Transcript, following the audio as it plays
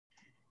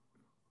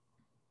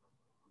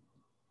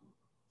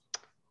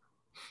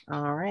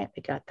All right,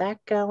 we got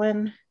that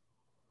going.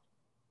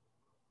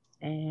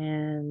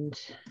 And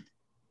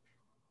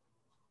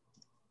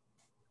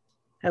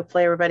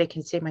hopefully everybody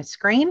can see my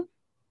screen.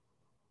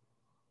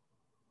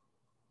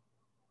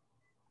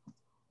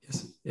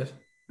 Yes.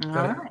 All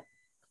right.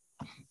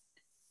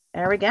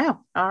 There we go.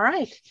 All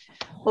right.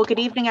 Well, good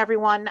evening,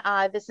 everyone.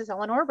 This is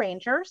Eleanor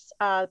Rangers,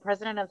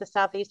 president of the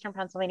Southeastern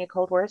Pennsylvania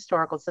Cold War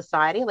Historical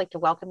Society. I'd like to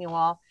welcome you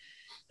all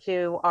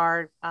to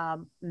our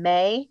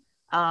May.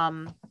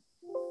 I'm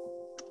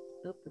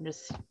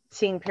just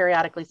seeing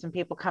periodically some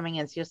people coming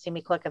in, so you'll see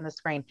me click on the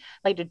screen.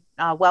 I'd like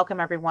to welcome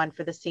everyone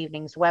for this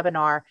evening's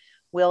webinar.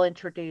 We'll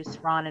introduce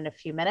Ron in a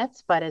few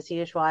minutes, but as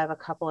usual, I have a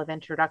couple of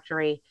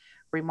introductory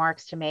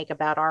remarks to make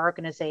about our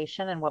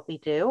organization and what we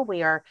do.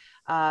 We are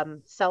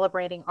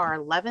celebrating our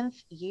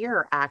 11th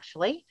year,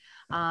 actually,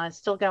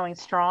 still going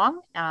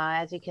strong,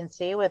 as you can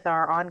see, with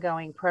our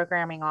ongoing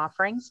programming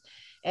offerings.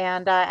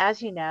 And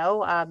as you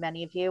know,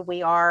 many of you,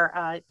 we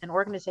are an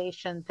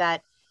organization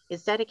that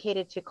is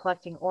dedicated to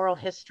collecting oral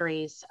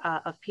histories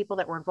of people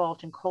that were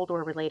involved in Cold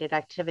War related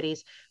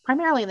activities,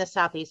 primarily in the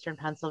Southeastern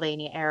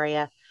Pennsylvania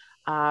area.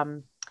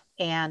 And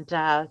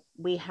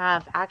we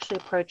have actually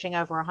approaching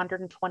over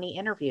 120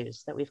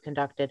 interviews that we've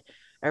conducted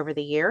over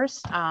the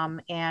years.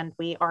 And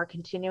we are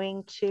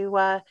continuing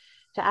to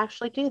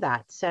actually do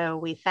that. So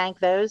we thank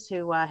those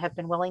who have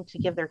been willing to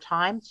give their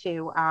time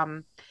to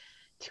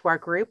our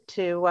group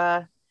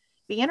to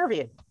be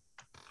interviewed.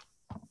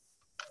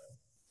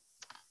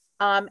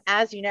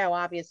 As you know,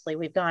 obviously,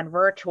 we've gone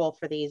virtual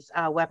for these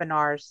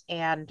webinars,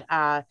 and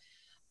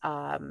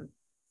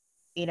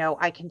you know,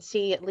 I can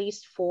see at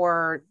least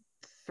for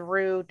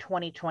through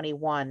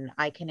 2021,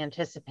 I can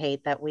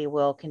anticipate that we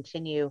will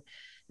continue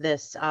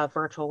this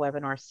virtual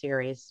webinar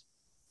series.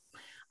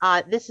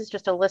 This is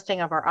just a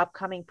listing of our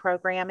upcoming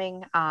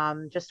programming.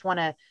 Just want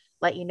to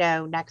let you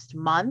know next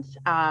month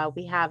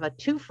we have a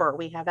twofer.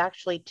 We have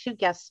actually two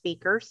guest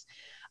speakers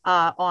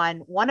on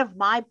one of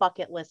my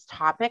bucket list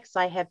topics.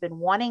 I have been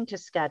wanting to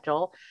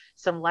schedule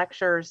some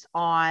lectures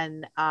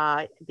on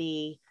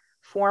the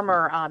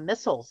former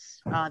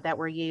missiles that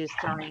were used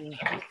during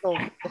missile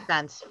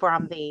defense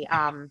from the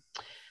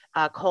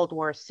Cold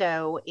War.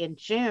 So in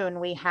June,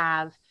 we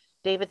have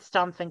David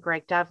Stumpf and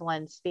Greg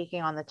Devlin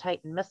speaking on the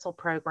Titan missile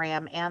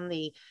program and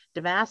the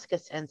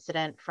Damascus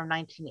incident from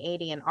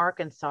 1980 in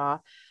Arkansas.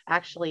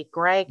 Actually,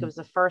 Greg was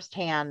a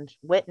firsthand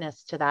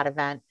witness to that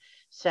event.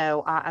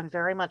 So I'm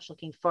very much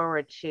looking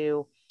forward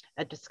to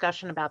a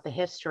discussion about the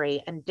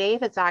history. And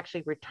David's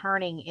actually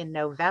returning in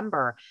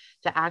November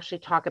to actually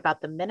talk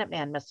about the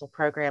Minuteman missile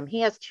program.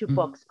 He has two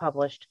books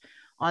published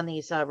on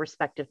these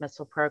respective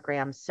missile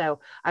programs.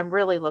 So I'm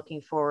really looking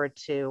forward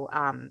to,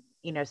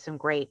 you know, some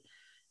great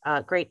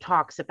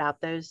talks about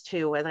those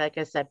two, like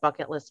I said,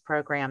 bucket list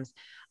programs.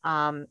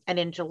 And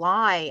in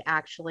July,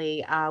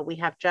 actually, we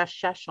have Jeff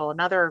Sheshel,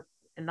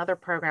 another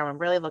program I'm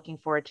really looking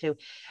forward to.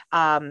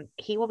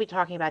 He will be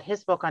talking about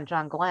his book on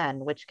John Glenn,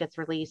 which gets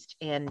released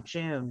in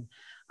June.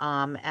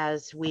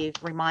 As we've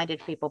reminded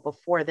people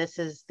before, this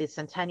is the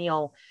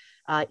centennial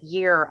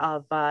year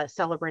of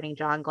celebrating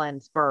John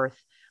Glenn's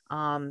birth.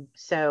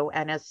 So,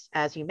 and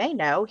as you may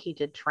know, he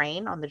did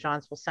train on the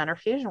Johnsville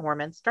Centrifuge in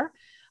Warminster.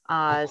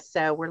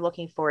 So we're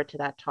looking forward to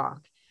that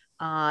talk.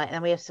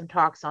 And we have some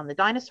talks on the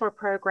dinosaur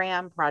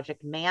program,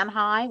 Project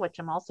Manhigh, which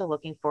I'm also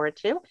looking forward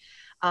to.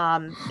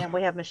 And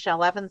we have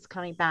Michelle Evans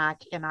coming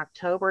back in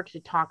October to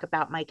talk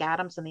about Mike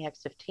Adams and the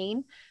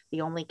X-15,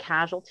 the only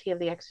casualty of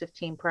the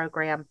X-15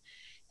 program.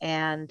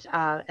 And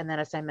then,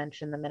 as I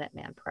mentioned, the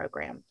Minuteman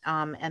program.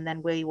 And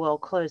then we will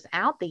close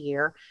out the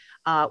year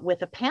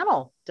with a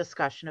panel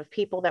discussion of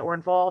people that were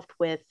involved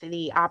with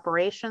the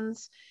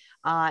operations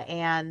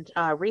and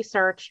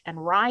research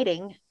and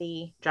riding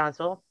the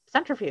Johnsville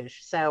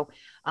Centrifuge. So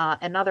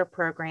another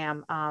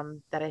program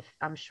that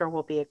I'm sure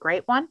will be a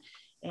great one.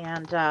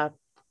 And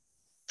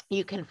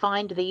you can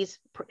find these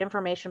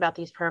information about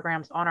these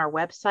programs on our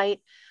website,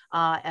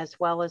 as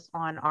well as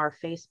on our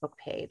Facebook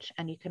page.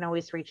 And you can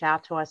always reach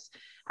out to us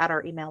at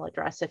our email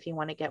address if you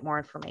want to get more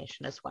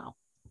information as well.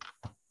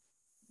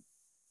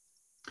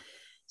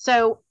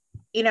 So,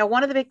 you know,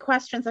 one of the big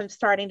questions I'm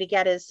starting to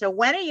get is, so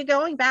when are you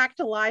going back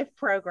to live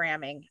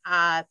programming?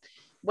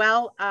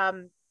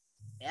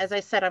 As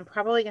I said, I'm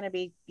probably going to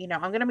be, you know,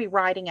 I'm going to be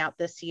riding out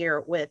this year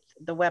with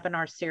the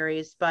webinar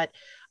series, but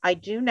I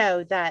do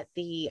know that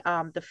the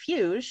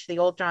Fuge, the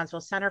old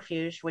Johnsville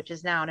Centrifuge, which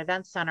is now an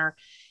event center,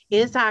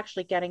 is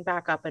actually getting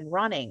back up and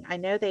running. I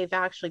know they've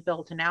actually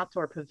built an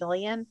outdoor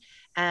pavilion,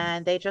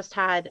 and they just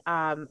had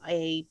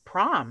a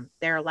prom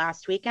there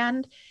last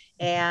weekend,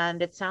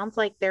 and it sounds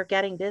like they're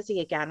getting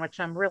busy again, which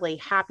I'm really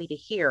happy to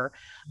hear.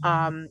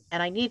 And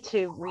I need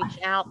to reach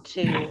out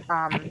to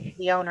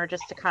the owner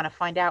just to kind of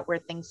find out where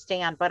things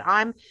stand. But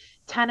I'm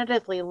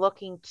tentatively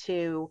looking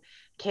to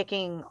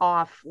kicking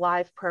off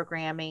live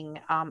programming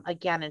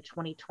again in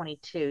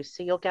 2022.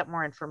 So you'll get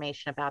more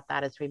information about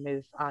that as we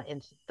move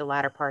into the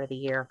latter part of the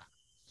year.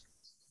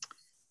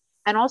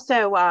 And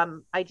also,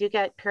 I do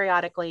get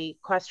periodically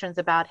questions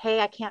about,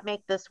 hey, I can't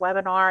make this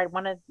webinar. I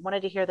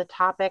wanted to hear the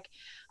topic.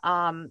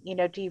 Do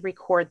you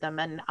record them?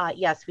 And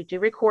yes, we do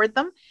record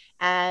them.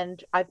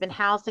 And I've been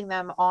housing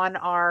them on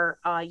our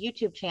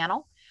YouTube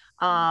channel,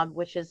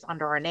 which is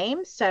under our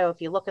name. So if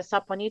you look us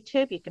up on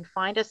YouTube, you can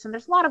find us. And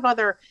there's a lot of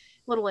other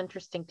little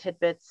interesting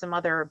tidbits, some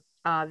other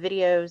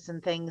videos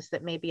and things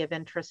that may be of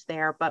interest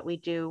there. But we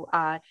do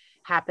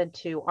happen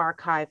to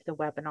archive the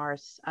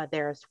webinars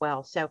there as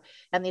well. So,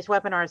 and these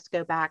webinars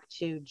go back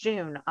to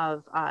June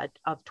of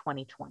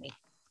 2020.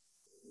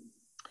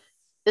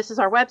 This is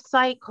our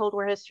website,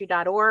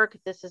 coldwarhistory.org.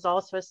 This is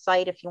also a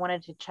site if you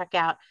wanted to check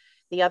out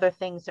the other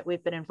things that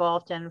we've been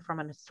involved in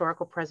from an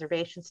historical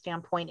preservation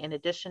standpoint, in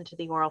addition to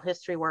the oral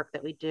history work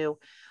that we do.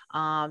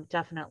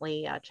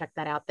 Definitely check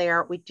that out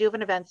there. We do have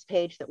an events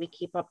page that we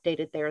keep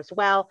updated there as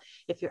well.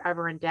 If you're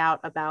ever in doubt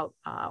about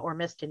or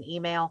missed an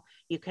email,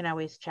 you can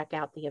always check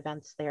out the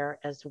events there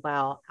as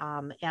well.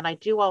 And I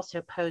do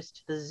also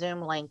post the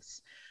Zoom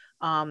links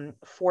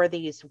for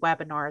these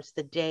webinars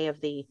the day of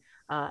the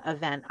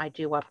event. I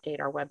do update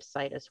our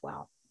website as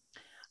well.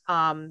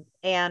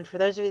 And for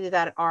those of you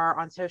that are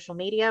on social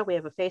media, we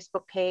have a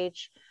Facebook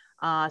page,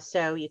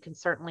 so you can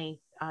certainly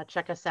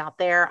check us out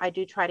there. I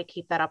do try to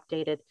keep that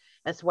updated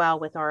as well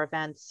with our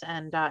events,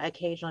 and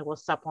occasionally we'll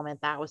supplement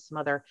that with some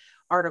other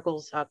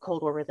articles,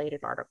 Cold War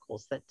related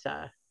articles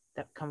that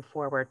come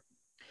forward.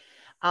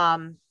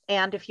 And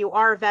if you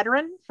are a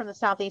veteran from the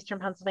southeastern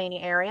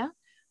Pennsylvania area,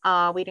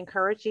 we'd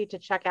encourage you to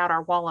check out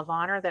our Wall of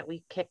Honor that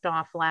we kicked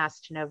off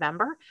last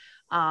November.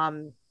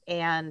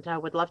 And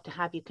would love to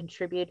have you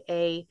contribute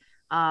to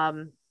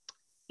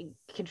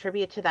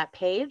that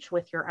page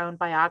with your own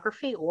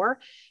biography, or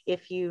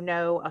if you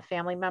know a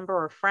family member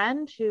or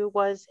friend who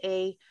was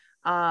a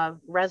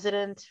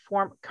resident,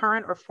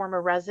 current or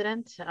former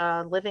resident,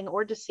 living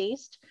or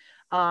deceased,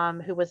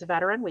 who was a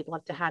veteran, we'd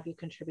love to have you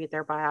contribute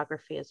their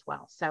biography as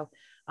well. So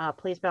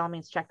please, by all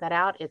means, check that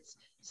out. It's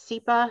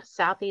SEPA,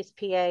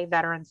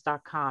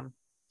 SoutheastPAVeterans.com.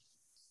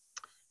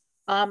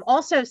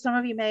 Also, some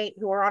of you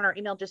who are on our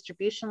email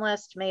distribution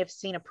list may have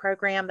seen a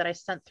program that I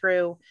sent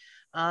through,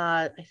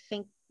 I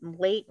think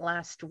late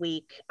last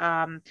week.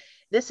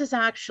 This is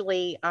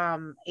actually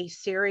a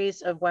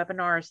series of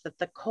webinars that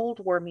the Cold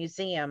War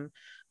Museum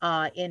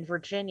in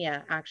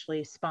Virginia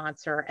actually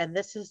sponsor. And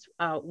this is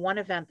one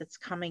event that's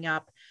coming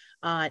up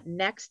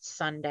next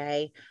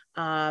Sunday,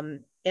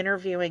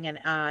 interviewing an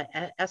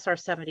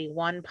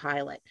SR-71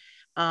 pilot.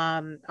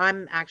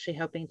 I'm actually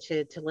hoping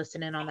to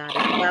listen in on that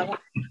as well.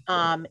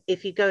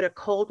 If you go to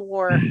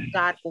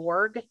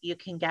coldwar.org, you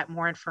can get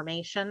more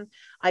information.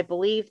 I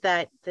believe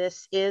that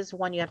this is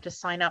one you have to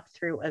sign up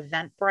through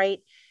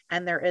Eventbrite,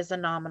 and there is a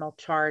nominal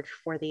charge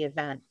for the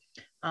event.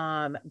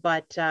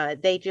 But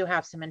they do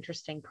have some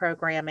interesting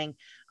programming,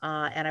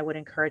 and I would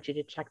encourage you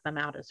to check them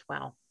out as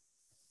well.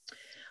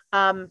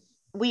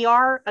 We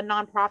are a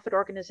nonprofit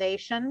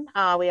organization.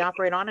 We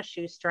operate on a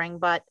shoestring,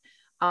 but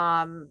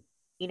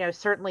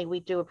certainly we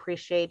do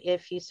appreciate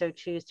if you so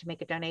choose to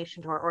make a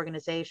donation to our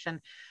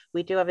organization.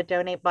 We do have a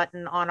donate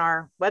button on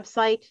our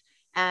website,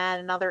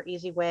 and another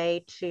easy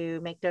way to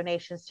make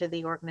donations to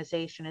the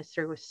organization is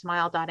through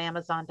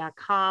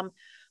smile.amazon.com,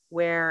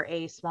 where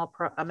a small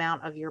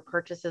amount of your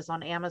purchases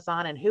on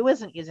Amazon, and who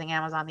isn't using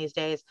Amazon these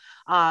days,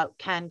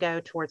 can go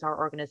towards our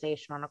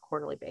organization on a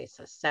quarterly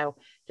basis. So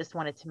just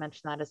wanted to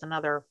mention that as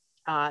another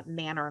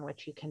manner in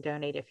which you can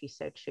donate if you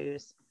so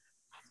choose.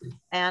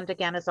 And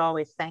again, as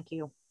always, thank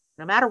you,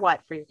 no matter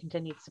what, for your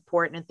continued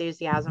support and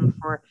enthusiasm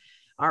for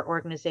our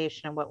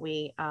organization and what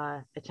we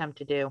attempt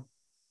to do.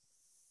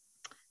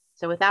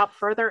 So without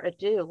further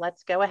ado,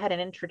 let's go ahead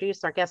and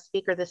introduce our guest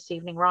speaker this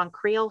evening, Ron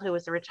Creel, who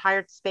is a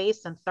retired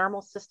space and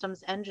thermal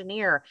systems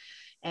engineer.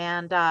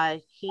 And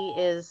he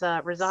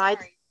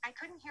resides... Sorry, I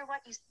couldn't hear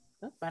what you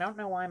said. I don't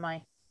know why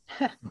my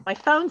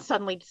phone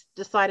suddenly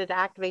decided to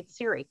activate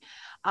Siri.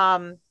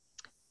 Ron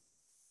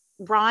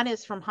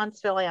is from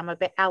Huntsville,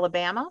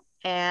 Alabama,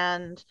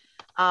 and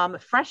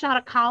fresh out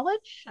of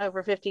college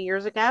over 50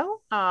 years ago.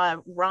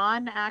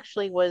 Ron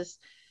actually was,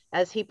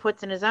 as he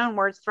puts in his own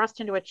words, thrust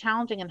into a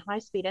challenging and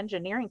high-speed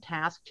engineering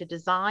task to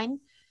design,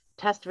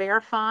 test,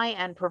 verify,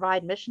 and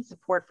provide mission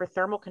support for the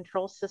thermal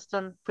control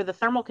system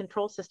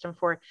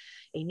for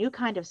a new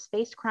kind of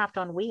spacecraft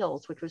on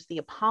wheels, which was the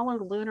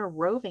Apollo Lunar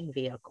roving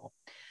vehicle.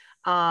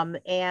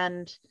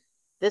 And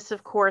this,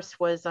 of course,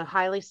 was a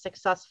highly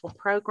successful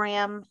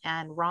program,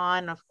 and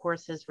Ron, of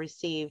course, has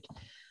received,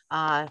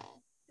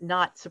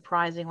 not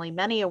surprisingly,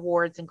 many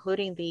awards,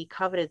 including the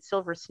coveted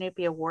Silver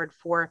Snoopy Award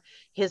for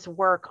his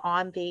work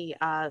on the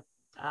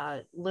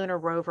Lunar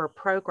Rover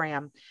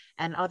program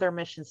and other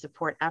mission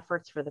support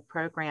efforts for the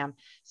program.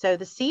 So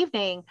this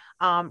evening,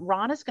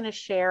 Ron is going to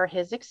share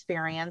his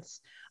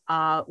experience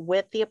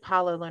with the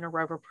Apollo Lunar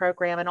Rover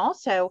program, and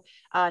also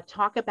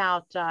talk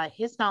about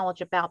his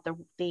knowledge about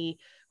the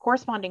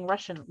corresponding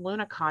Russian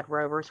Lunokhod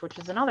rovers, which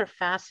is another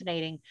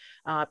fascinating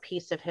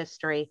piece of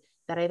history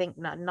that I think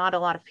not a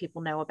lot of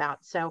people know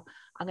about. So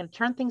I'm going to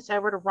turn things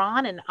over to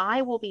Ron, and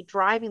I will be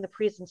driving the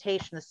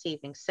presentation this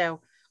evening. So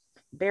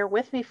Bear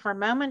with me for a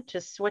moment to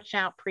switch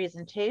out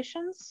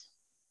presentations.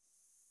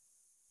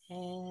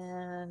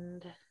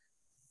 And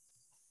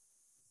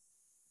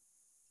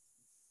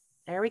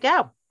there we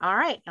go. All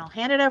right, I'll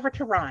hand it over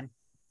to Ron.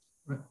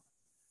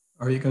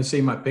 Are you going to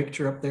see my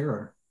picture up there,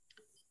 or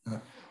I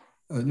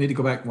need to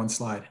go back one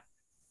slide?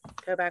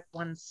 Go back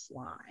one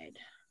slide.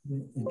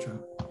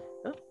 Intro.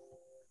 Oh, all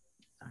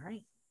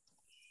right.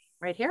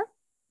 Right here?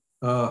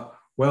 Well,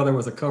 there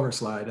was a cover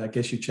slide. I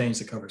guess you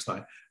changed the cover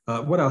slide.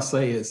 What I'll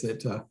say is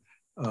that,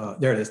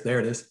 there it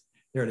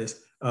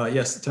is.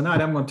 Yes,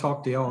 tonight I'm going to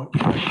talk to y'all.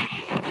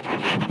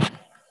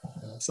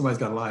 Somebody's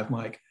got a live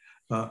mic.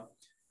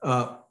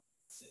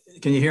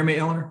 Can you hear me,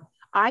 Eleanor?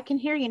 I can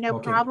hear you, no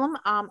problem.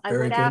 I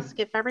would ask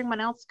if everyone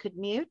else could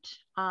mute,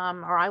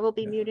 or I will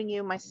be muting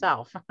you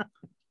myself.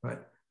 Right.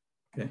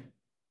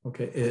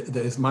 Okay.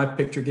 Is my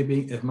picture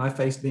is my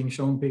face being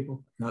shown,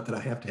 people? Not that I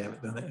have to have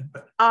it done,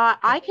 but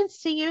I can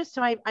see you,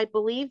 so I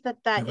believe that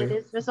it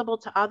is visible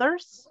to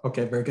others.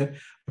 Okay, very good.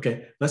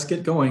 Okay, let's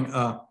get going.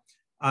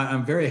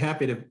 I'm very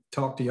happy to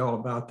talk to y'all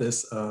about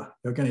this.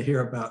 You're going to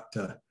hear about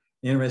an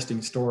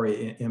interesting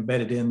story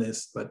embedded in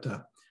this, but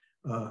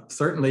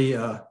certainly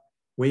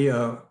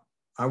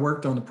I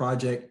worked on a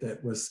project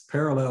that was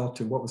parallel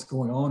to what was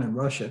going on in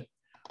Russia,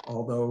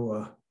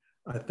 although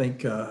I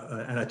think,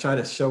 and I try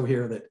to show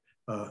here that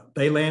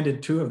they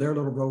landed 2 of their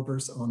little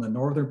rovers on the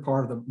northern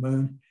part of the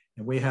moon,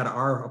 and we had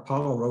our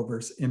Apollo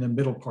rovers in the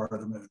middle part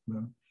of the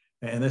moon.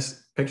 And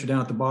this picture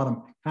down at the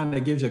bottom kind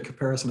of gives you a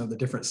comparison of the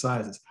different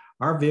sizes.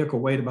 Our vehicle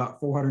weighed about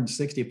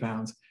 460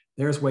 pounds.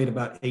 Theirs weighed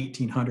about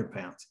 1,800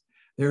 pounds.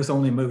 Theirs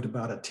only moved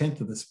about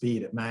 1/10 of the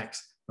speed at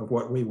max of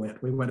what we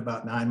went. We went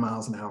about 9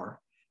 miles an hour.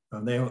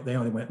 They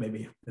only went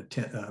maybe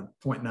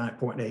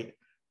 0.8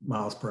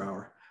 miles per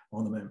hour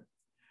on the moon.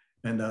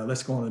 And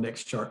let's go on to the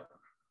next chart.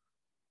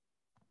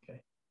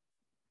 Okay.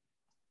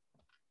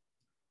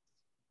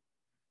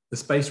 The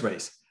space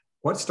race.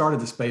 What started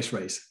the space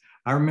race?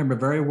 I remember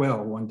very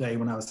well one day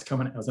when I was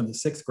in the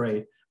 6th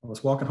grade. I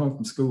was walking home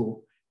from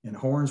school and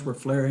horns were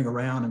flaring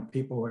around and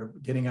people were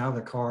getting out of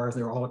their cars.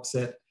 They were all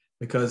upset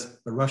because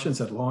the Russians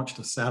had launched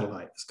a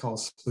satellite. It's called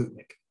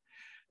Sputnik.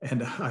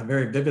 And I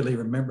very vividly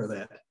remember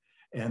that.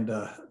 And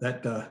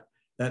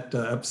that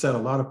upset a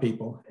lot of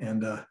people.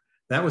 And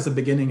that was the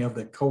beginning of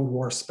the Cold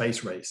War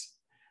space race.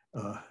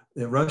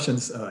 The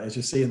Russians, as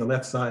you see in the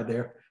left side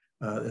there,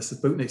 the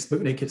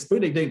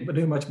Sputnik didn't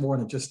do much more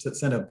than just to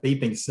send a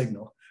beeping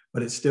signal,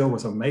 but it still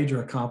was a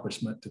major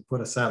accomplishment to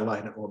put a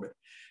satellite in orbit.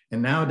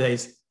 And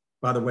nowadays,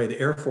 by the way, the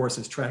Air Force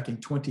is tracking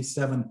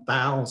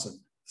 27,000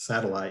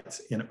 satellites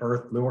in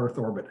low Earth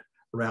orbit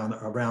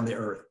around the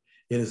Earth.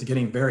 It is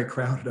getting very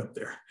crowded up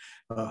there.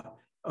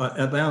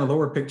 Down the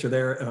lower picture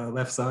there,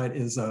 left side,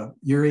 is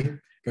Yuri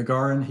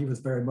Gagarin. He was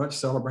very much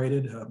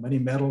celebrated, many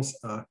medals.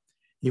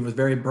 He was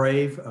very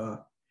brave,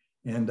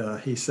 and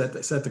he set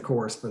the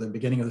course for the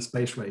beginning of the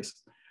space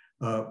race.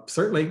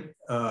 Certainly,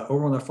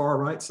 over on the far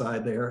right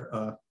side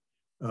there,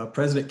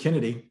 President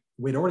Kennedy,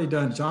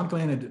 John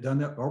Glenn had done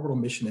that orbital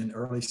mission in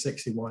early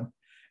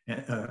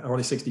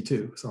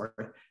 62, sorry.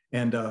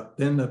 And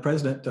then the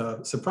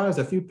president surprised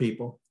a few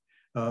people,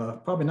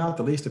 probably not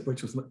the least of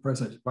which was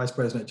Vice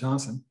President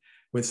Johnson,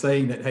 with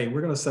saying that, hey, we're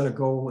going to set a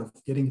goal of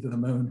getting to the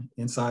moon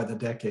inside the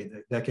decade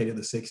of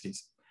the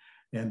 60s.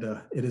 And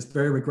it is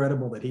very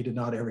regrettable that he did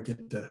not ever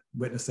get to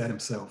witness that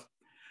himself.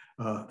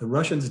 The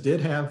Russians did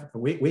have,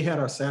 we had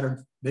our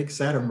big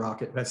Saturn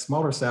rocket, had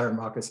smaller Saturn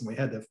rockets, and we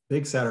had the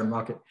big Saturn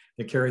rocket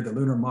that carried the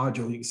lunar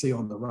module you can see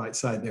on the right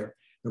side there.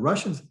 The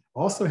Russians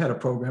also had a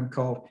program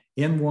called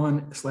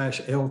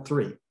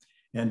N1/L3,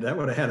 and that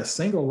would have had a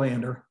single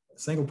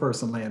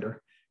person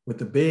lander with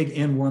the big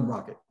N1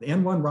 rocket. The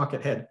N1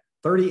 rocket had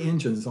 30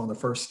 engines on the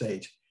first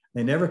stage.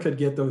 They never could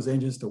get those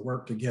engines to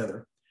work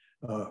together.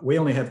 We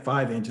only had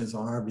 5 engines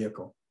on our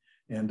vehicle.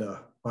 And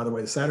by the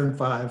way, the Saturn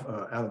V,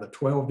 out of the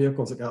 12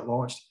 vehicles that got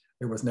launched,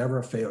 there was never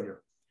a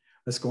failure.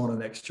 Let's go on to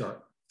the next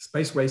chart.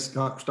 Space race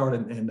got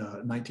started in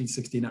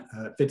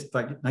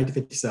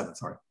 1957,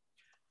 sorry,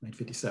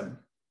 1957.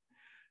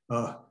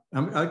 I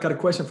got a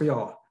question for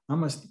y'all. I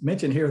must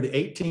mention here the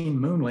 18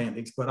 moon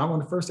landings, but I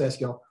want to first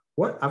ask y'all,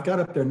 I've got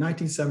up there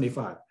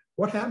 1975.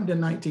 What happened in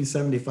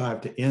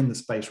 1975 to end the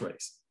space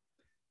race?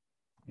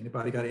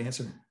 Anybody got an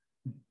answer?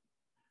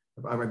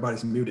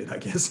 Everybody's muted, I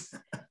guess.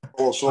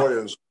 Apollo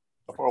Soyuz.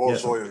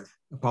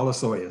 Apollo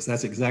Soyuz,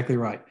 that's exactly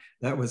right.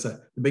 That was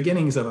the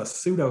beginnings of a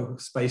pseudo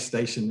space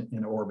station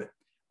in orbit,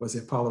 was the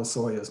Apollo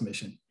Soyuz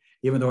mission.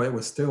 Even though it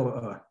was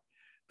still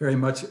very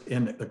much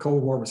in the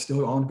Cold War was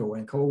still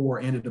ongoing. Cold War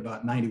ended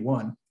about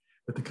 91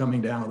 with the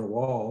coming down of the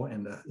wall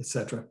and et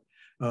cetera.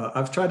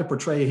 I've tried to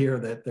portray here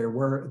that there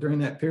were, during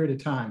that period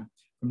of time,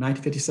 from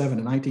 1957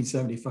 to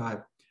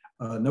 1975,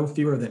 no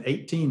fewer than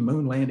 18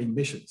 moon landing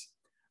missions.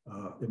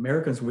 The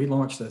Americans, we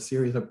launched a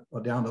series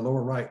down the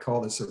lower right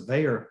called the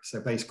Surveyor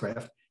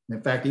spacecraft. And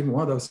in fact, even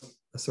one of those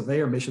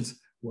Surveyor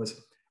missions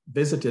was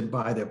visited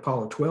by the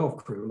Apollo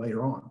 12 crew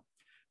later on.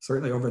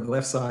 Certainly over the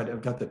left side,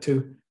 I've got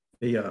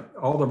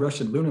all the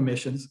Russian Lunar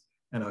missions,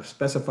 and I've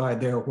specified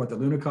there what the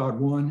Lunokhod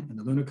 1 and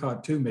the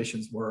Lunokhod 2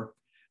 missions were.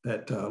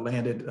 that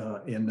landed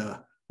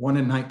one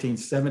in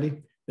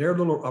 1970. Their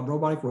little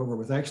robotic rover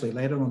was actually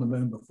landed on the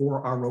moon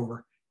before our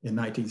rover in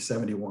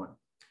 1971.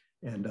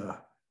 And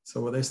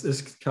so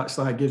this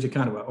slide gives you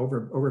kind of an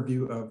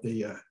overview of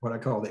the what I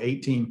call the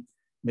 18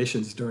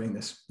 missions during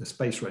the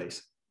space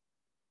race.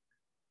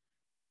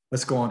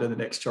 Let's go on to the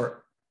next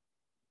chart.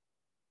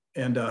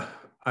 And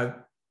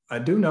I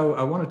do know,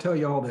 I want to tell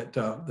you all that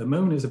the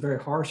moon is a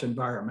very harsh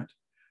environment,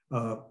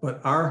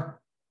 but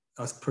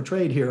as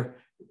portrayed here,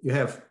 you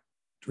have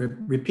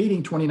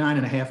repeating 29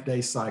 and a half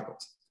day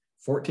cycles,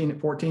 14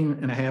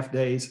 and a half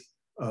days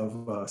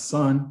of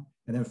sun,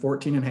 and then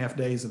 14 and a half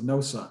days of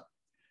no sun.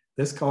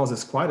 This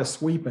causes quite a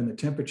sweep in the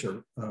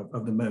temperature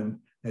of the moon,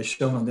 as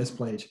shown on this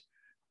page.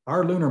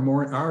 Our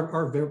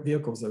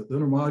vehicles, the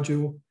lunar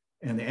module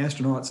and the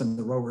astronauts and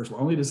the rovers, were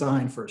only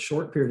designed for a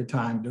short period of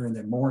time during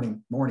the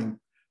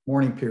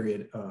morning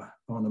period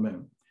on the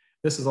moon.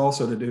 This is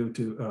also to do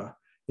to,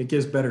 it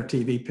gives better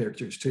TV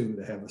pictures too,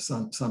 to have the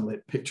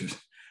sunlit pictures.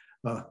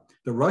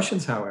 The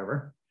Russians,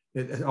 however,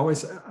 it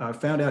always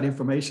found out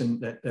information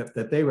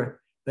that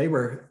they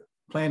were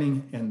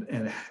planning,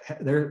 and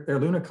their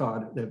Lunar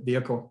the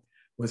vehicle,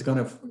 was going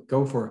to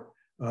go for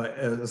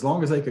as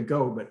long as they could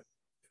go. But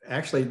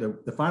actually,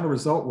 the final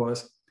result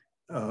was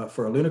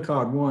for a Lunar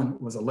 1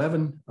 was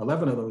 11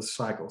 of those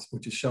cycles,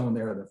 which is shown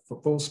there, the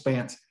full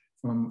spans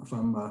from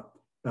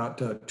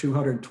about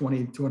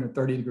 220,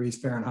 230 degrees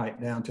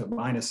Fahrenheit down to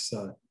minus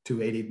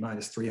 280,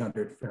 minus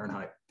 300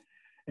 Fahrenheit.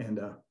 And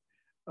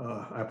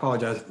I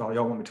apologize if y'all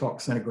want me to talk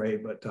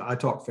centigrade, but I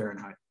talk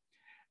Fahrenheit.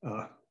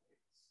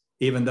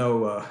 Even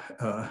though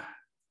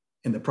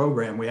in the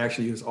program, we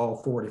actually use all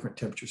 4 different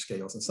temperature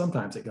scales, and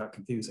sometimes it got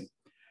confusing.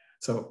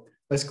 So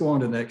let's go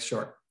on to the next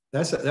chart.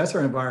 That's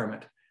our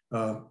environment.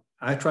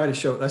 I try to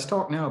show, let's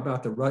talk now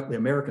about the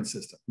American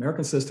system.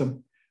 American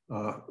system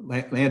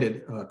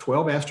landed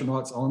 12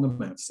 astronauts on the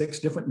moon, 6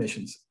 different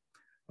missions: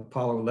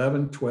 Apollo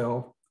 11,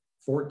 12,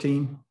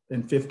 14,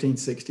 then 15,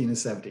 16, and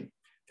 17.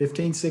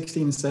 15,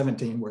 16, and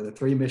 17 were the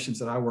 3 missions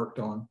that I worked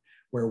on,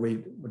 where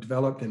we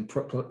developed and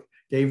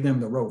gave them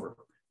the rover.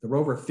 The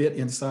rover fit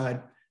inside,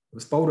 it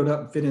was folded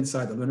up and fit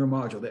inside the lunar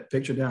module. That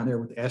picture down there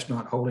with the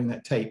astronaut holding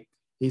that tape,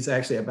 he's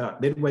actually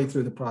about midway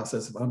through the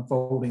process of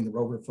unfolding the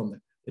rover from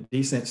the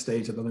descent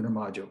stage of the lunar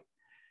module.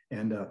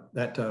 And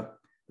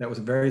that was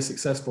a very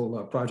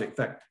successful project. In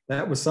fact,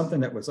 that was something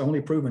that was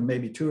only proven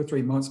maybe 2 or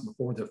 3 months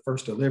before the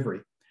first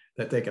delivery,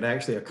 that they could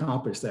actually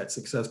accomplish that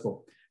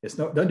successful.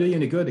 Doesn't do you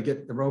any good to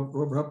get the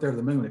rover up there to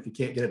the moon if you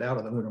can't get it out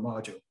of the lunar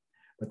module.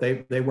 But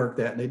they worked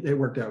that, and they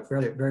worked out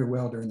very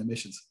well during the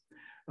missions.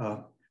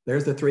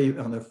 There's the 3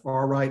 on the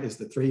far right is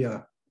the 3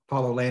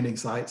 Apollo landing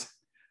sites.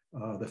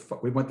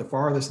 We went the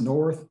farthest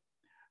north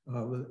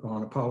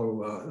on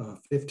Apollo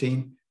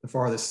 15, the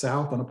farthest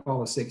south on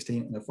Apollo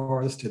 16, and the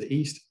farthest to the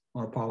east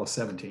on Apollo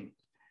 17.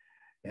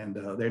 And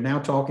they're now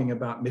talking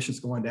about missions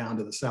going down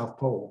to the South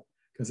Pole,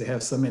 because they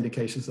have some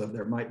indications of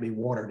there might be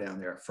water down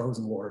there,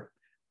 frozen water.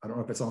 I don't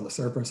know if it's on the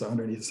surface or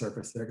underneath the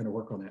surface. They're going to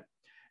work on that.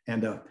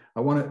 And I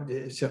want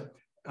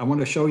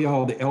to show you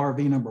all the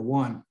LRV number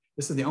 1.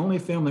 This is the only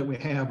film that we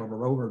have of a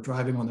rover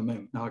driving on the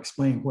moon. Now I'll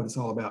explain what it's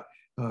all about.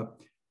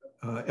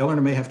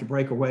 Eleanor may have to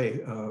break away.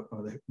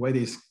 The way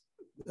these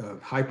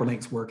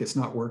hyperlinks work, it's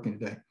not working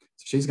today.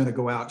 So she's going to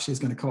go out. She's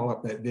going to call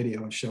up that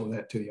video and show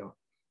that to you.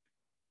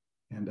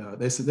 And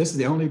this is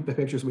the only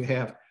pictures we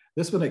have.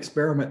 This was an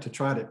experiment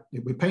to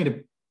we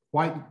painted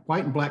white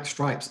and black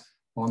stripes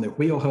on the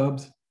wheel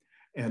hubs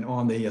and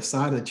on the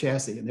side of the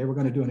chassis. And they were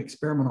going to do an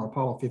experiment on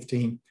Apollo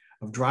 15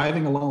 of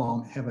driving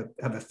along, have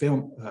a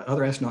film,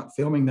 other astronaut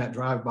filming that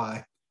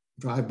drive-by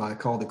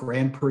called the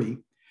Grand Prix.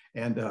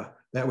 And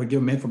that would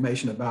give them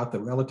information about the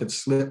relative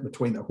slip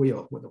between the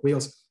wheels. With the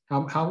wheels,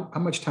 how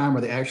much time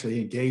are they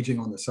actually engaging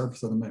on the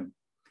surface of the moon?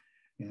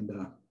 And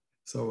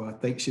so I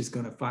think she's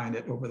going to find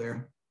it over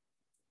there.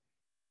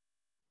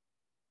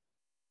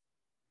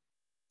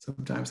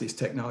 Sometimes these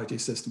technology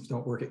systems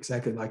don't work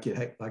exactly like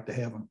you'd like to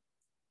have them.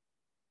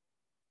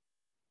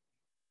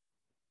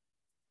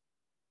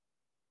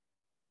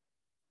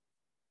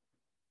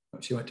 Oh,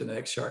 she went to the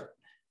next chart.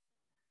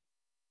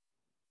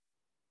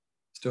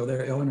 Still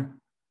there, Eleanor?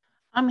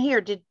 I'm here.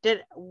 Did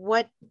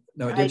what?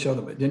 No, it didn't show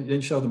the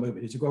didn't show the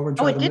movie. Did you go over and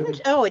try it the didn't.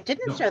 movie? Oh, it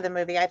didn't No. show the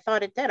movie. I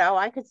thought it did. Oh,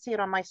 I could see it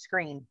on my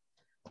screen.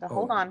 So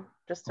hold on,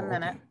 just a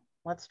minute. Okay.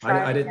 Let's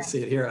try. I didn't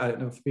see it here. I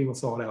didn't know if people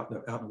saw it out in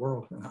the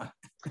world or not.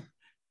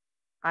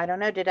 I don't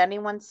know. Did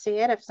anyone see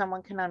it? If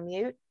someone can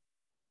unmute.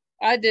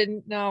 I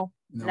didn't know.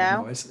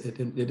 No, it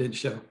didn't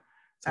show.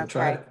 So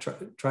Okay.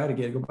 try it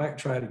again. Go back and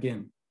try it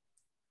again.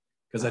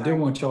 Because I do right.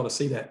 want y'all to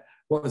see that.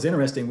 What was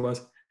interesting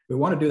was we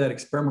want to do that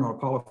experiment on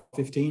Apollo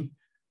 15,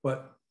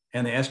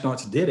 and the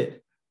astronauts did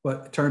it,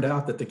 but it turned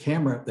out that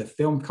the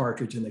film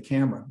cartridge in the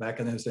camera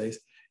back in those days,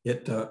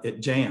 it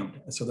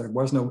jammed. So there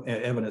was no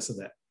evidence of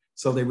that.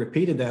 So they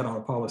repeated that on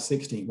Apollo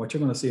 16. What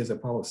you're going to see is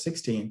Apollo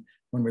 16,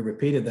 when we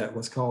repeated that,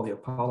 was called the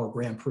Apollo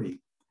Grand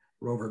Prix,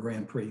 Rover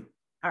Grand Prix.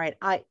 All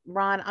right,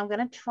 Ron, I'm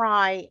going to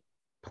try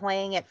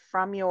playing it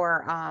from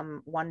your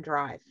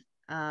OneDrive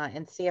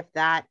and see if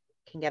that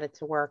can get it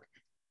to work.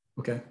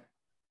 Okay.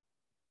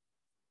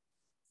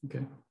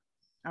 Okay.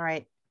 All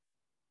right.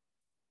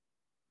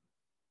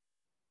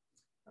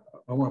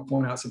 I want to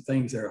point out some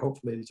things there,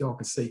 hopefully that y'all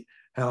can see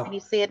how. Can you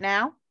see it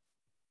now?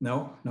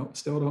 No,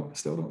 still don't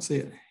see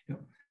it.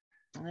 Yep.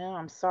 No,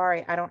 I'm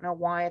sorry. I don't know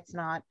why it's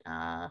not.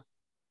 I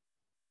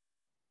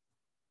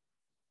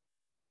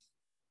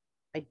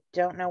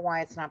don't know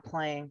why it's not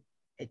playing.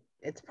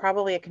 It's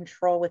probably a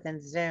control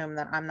within Zoom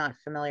that I'm not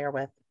familiar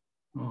with.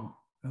 Oh,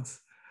 that's,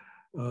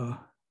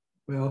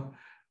 well,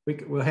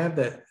 we'll have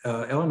that.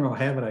 Eleanor will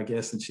have it, I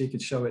guess, and she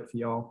could show it for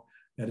y'all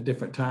at a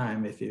different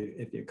time if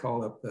you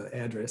call up the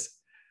address.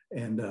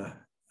 And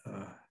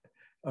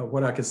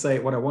what I could say,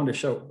 what I wanted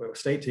to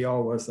state to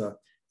y'all was,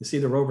 you see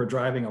the rover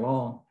driving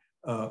along.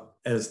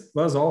 As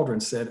Buzz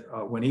Aldrin said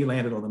when he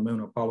landed on the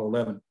moon, Apollo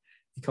 11,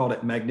 he called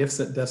it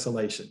magnificent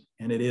desolation,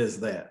 and it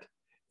is that.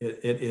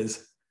 It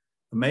is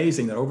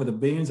amazing that over the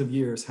billions of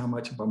years, how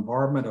much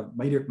bombardment of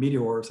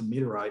meteors and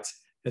meteorites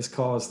has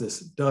caused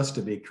this dust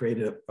to be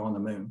created on the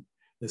moon.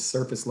 This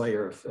surface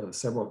layer of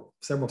several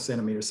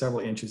centimeters, several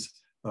inches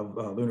of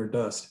lunar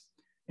dust.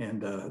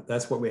 And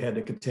that's what we had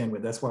to contend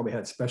with. That's why we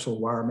had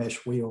special wire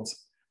mesh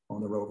wheels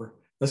on the rover.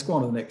 Let's go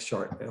on to the next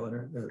chart,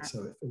 Eleanor.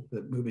 So if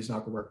the movie's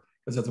not gonna work,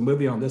 because there's a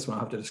movie on this one,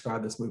 I'll have to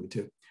describe this movie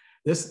too.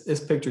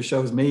 This picture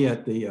shows me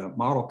at the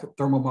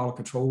thermal model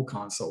control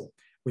console.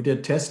 We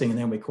did testing and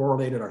then we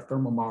correlated our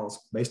thermal models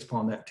based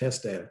upon that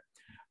test data.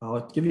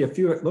 I'll give you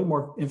a little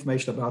more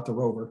information about the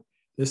rover.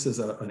 This is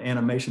an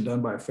animation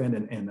done by a friend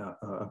and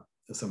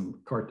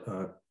some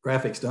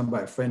graphics done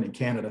by a friend in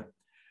Canada.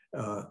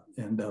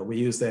 We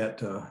use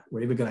that.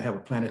 We're even going to have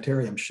a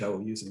planetarium show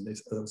using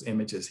those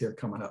images here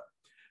coming up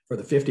for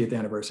the 50th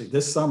anniversary.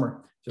 This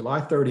summer, July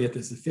 30th,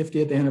 is the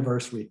 50th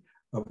anniversary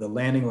of the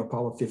landing of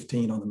Apollo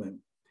 15 on the moon.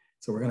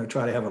 So we're going to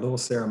try to have a little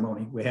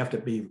ceremony. We have to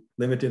be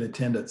limited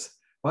attendance.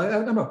 Well,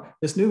 I don't know.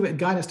 This new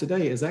guidance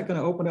today, is that going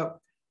to open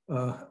up,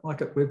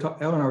 like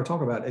Ellen and I were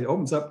talking about, it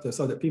opens up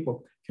so that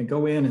people can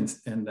go in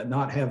and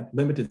not have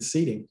limited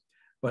seating.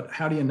 But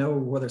how do you know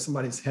whether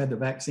somebody's had the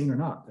vaccine or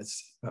not?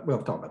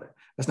 We'll talk about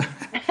that.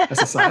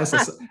 That's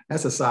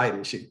a side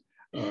issue.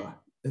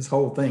 This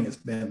whole thing has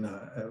been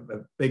a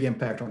big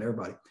impact on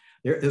everybody.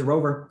 The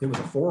rover, it was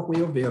a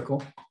 4-wheel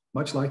vehicle,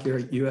 much like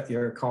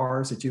your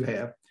cars that you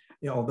have.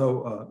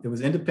 Although it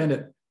was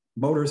independent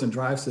motors and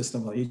drive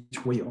system on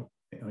each wheel.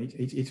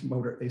 Each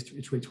motor,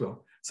 each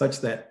wheel,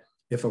 such that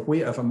if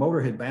a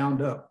motor had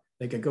bound up,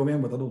 they could go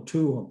in with a little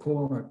tool and pull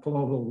on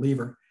a little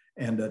lever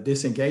and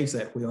disengage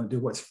that wheel and do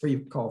what's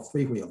called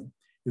freewheeling.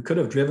 You could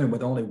have driven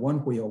with only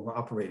one wheel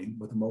operating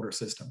with the motor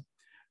system,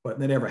 but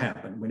that never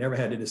happened. We never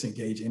had to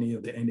disengage any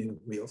of the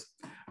wheels.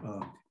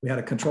 We had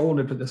a control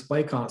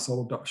display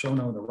console shown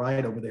on the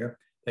right over there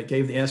that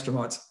gave the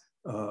astronauts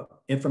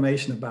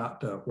information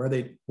about where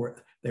they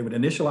would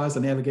initialize the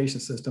navigation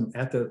system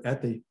at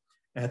the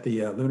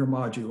lunar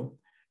module,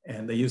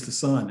 and they used the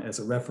sun as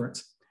a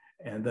reference.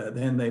 And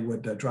then they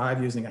would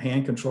drive using a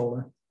hand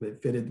controller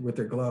that fitted with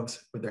their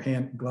gloves, with their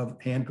hand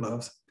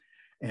gloves.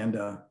 And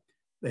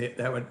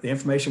the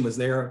information was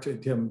there to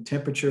give them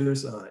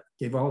temperatures,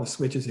 gave all the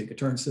switches. You could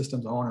turn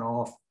systems on and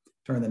off,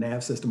 turn the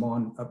nav system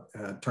on,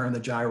 turn the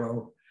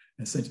gyro,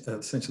 and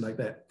essentially like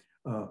that.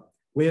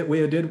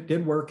 We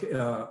did work.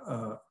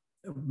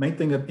 Main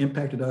thing that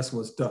impacted us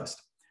was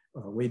dust.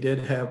 We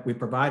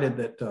provided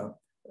that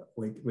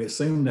we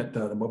assumed that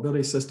the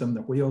mobility system,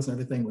 the wheels and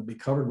everything would be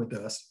covered with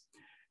dust.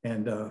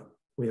 And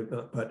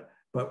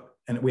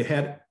we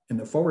had in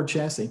the forward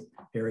chassis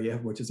area,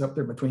 which is up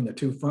there between the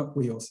two front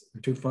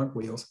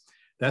wheels,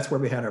 that's where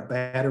we had our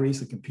batteries,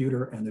 the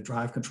computer, and the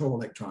drive control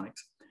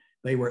electronics.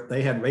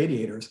 They had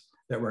radiators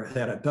that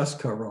had a dust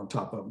cover on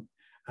top of them.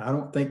 I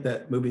don't think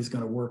that movie's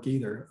going to work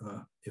either.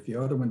 If the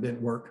other one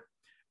didn't work,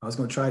 I was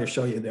going to try to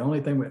show you. The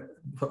only thing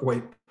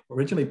we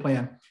originally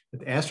planned that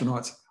the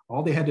astronauts,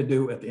 all they had to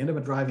do at the end of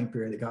a driving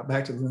period, they got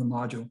back to the lunar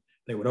module,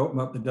 they would open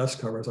up the dust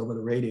covers over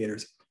the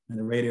radiators, and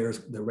the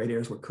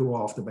radiators would cool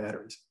off the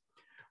batteries.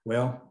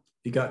 Well,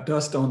 you got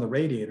dust on the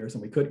radiators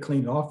and we couldn't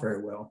clean it off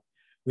very well.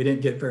 We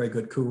didn't get very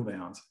good cool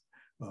downs.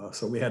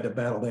 So we had to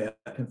battle that.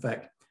 In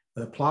fact,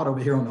 the plot over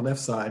here on the left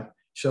side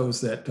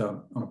shows that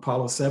on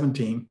Apollo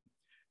 17,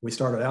 we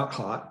started out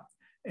hot,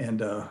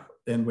 and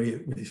then we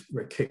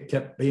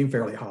kept being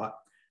fairly hot,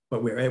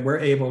 but we're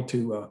able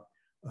to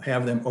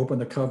have them open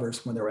the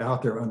covers when they were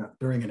out there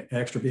during an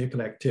extra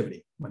vehicle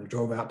activity. When they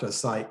drove out to a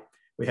site,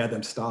 we had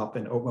them stop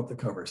and open up the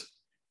covers.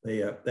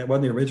 That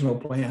wasn't the original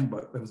plan,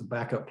 but it was a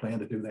backup plan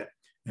to do that,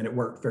 and it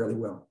worked fairly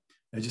well.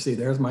 As you see,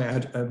 there's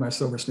my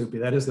Silver Snoopy.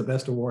 That is the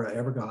best award I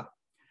ever got.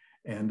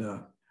 And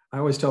I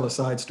always tell a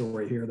side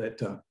story here that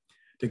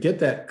to get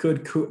that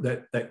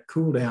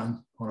cool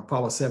down on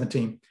Apollo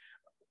 17,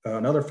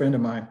 another friend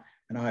of mine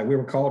and we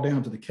were called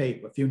down to the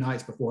Cape a few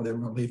nights before they were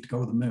going to leave to go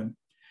to the moon.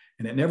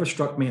 And it never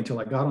struck me until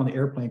I got on the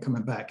airplane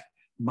coming back.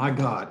 My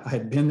God, I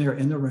had been there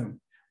in the room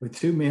with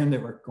two men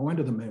that were going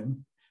to the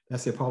moon.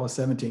 That's the Apollo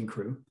 17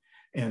 crew.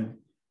 And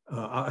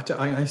I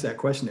answer that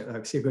question.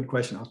 I see a good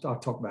question. I'll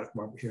talk about it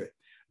while we hear it.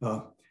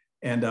 The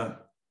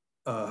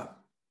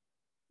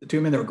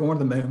two men that were going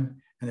to the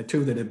moon, and the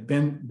two that had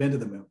been to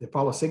the moon. The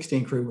Apollo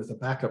 16 crew was the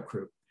backup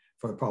crew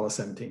for Apollo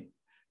 17.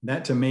 And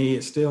that to me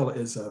is still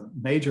is a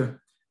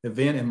major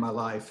event in my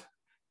life,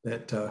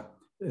 that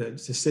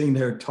just sitting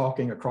there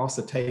talking across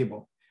the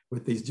table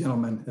with these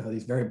gentlemen,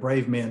 these very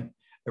brave men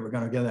that were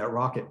going to get that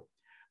rocket.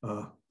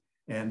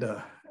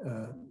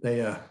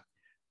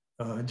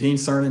 Gene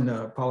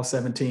Cernan, Apollo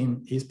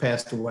 17, he's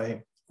passed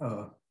away.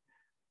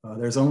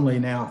 There's only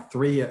now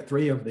three of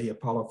the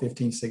Apollo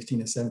 15, 16,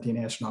 and 17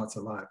 astronauts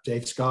alive.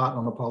 Dave Scott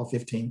on Apollo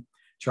 15,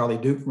 Charlie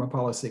Duke from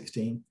Apollo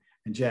 16,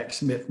 and Jack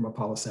Schmitt from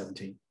Apollo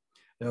 17.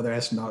 The other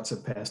astronauts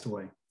have passed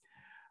away.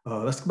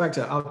 Let's go back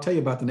to, I'll tell you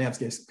about the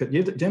navigation.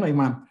 Generally,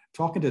 when I'm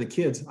talking to the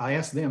kids, I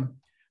ask them,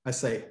 I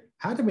say,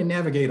 how did we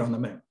navigate on the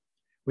moon?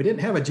 We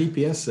didn't have a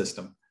GPS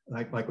system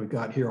like we've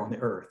got here on the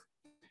Earth,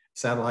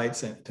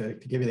 satellites and to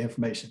give you the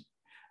information.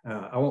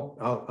 I'll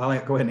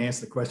go ahead and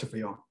answer the question for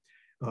y'all.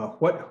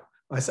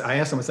 I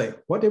asked them, I say,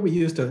 what did we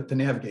use to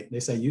navigate? They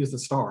say, use the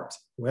stars.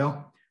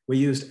 Well, we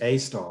used a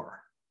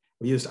star.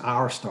 We used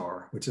our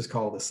star, which is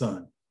called the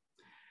sun.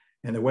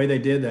 And the way they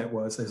did that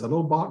was, there's a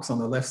little box on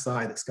the left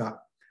side that's got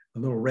a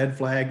little red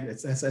flag.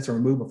 That's a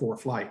remove before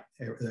flight,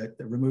 the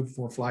remove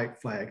before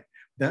flight flag.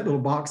 That little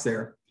box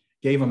there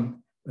gave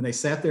them, when they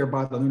sat there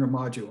by the lunar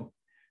module,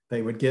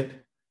 they would get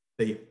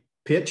the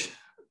pitch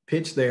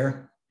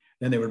there,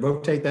 then they would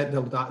rotate that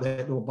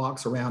little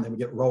box around, they would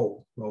get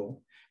roll.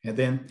 And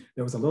then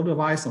there was a little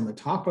device on the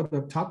top of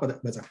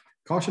there's a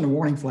caution and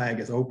warning flag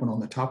is open on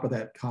the top of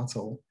that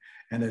console.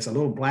 And there's a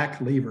little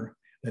black lever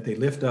that they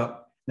lift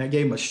up. And that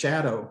gave them a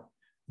shadow,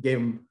 gave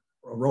them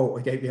a roll,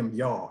 it gave them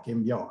yaw.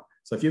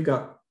 So if you've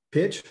got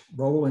pitch,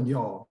 roll, and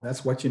yaw,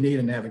 that's what you need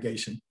in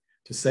navigation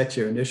to set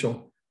your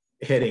initial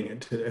heading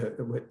and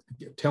to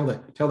tell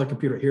the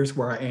computer, here's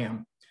where I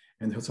am.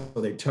 And so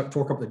they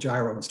torque up the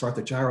gyro and start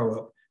the gyro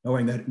up,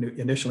 knowing that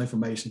initial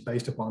information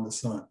based upon the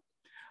sun.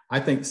 I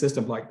think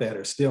systems like that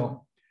are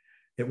still,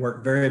 it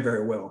worked very,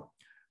 very well.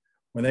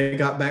 When they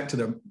got back to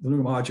the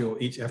lunar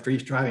module, after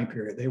each driving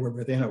period, they were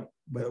with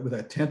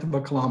a tenth of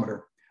a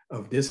kilometer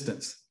of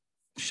distance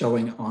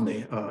showing on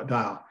the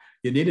dial.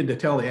 You needed to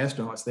tell the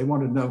astronauts, they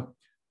wanted to know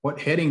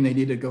what heading they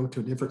needed to go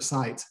to different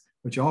sites,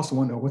 but you also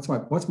want to know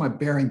what's my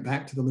bearing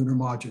back to the lunar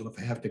module if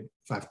I have to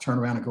turn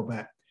around and go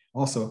back.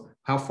 Also,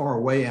 how far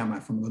away am I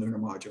from the lunar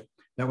module?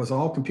 That was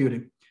all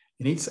computed.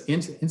 And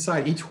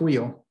inside each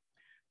wheel,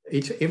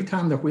 every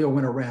time the wheel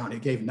went around,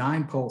 it gave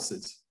 9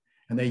 pulses,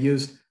 and they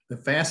used the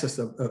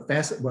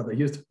they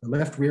used the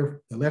left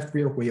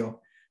rear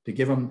wheel to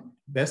give them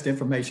best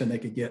information they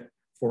could get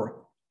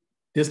for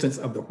distance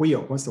of the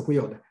wheel. What's the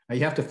wheel? Now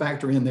you have to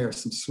factor in there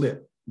some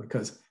slip,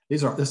 because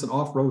this is an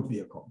off-road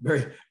vehicle,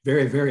 very,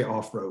 very, very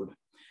off-road.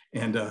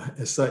 And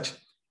as such,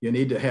 you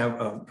need to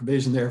have a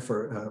provision there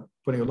for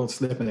putting a little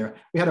slip in there.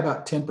 We had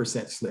about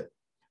 10% slip.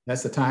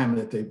 That's the time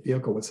that the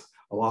vehicle was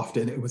aloft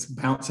and it was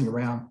bouncing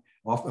around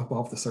up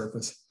off the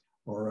surface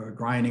or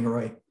grinding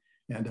away.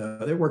 And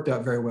it worked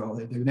out very well.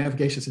 The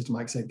navigation system,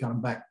 like I said, got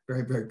them back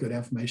very, very good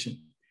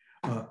information.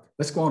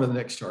 Let's go on to the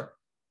next chart.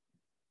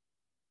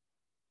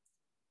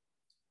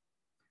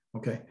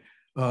 Okay.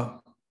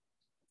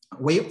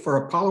 For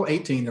Apollo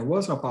 18, there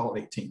was an Apollo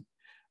 18.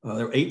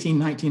 There were 18,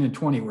 19, and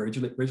 20 were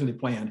originally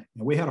planned.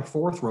 And we had a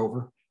 4th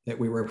rover that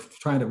we were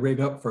trying to rig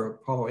up for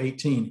Apollo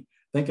 18,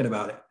 thinking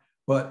about it.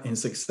 But in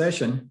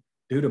succession,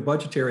 due to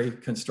budgetary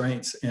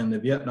constraints and the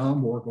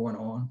Vietnam War going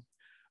on,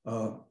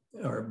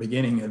 or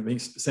beginning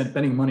and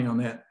spending money on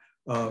that,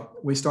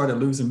 we started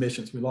losing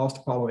missions. We lost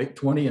Apollo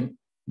 20 and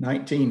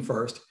 19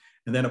 first,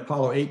 and then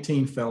Apollo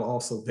 18 fell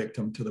also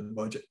victim to the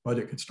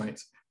budget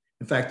constraints.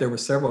 In fact, there were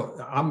several.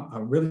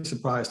 I'm really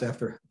surprised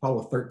after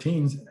Apollo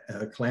 13's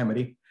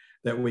calamity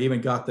that we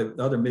even got the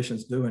other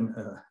missions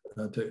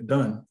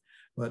done.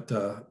 But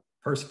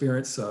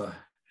perseverance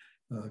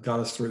got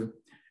us through.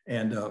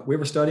 And we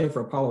were studying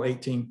for Apollo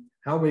 18,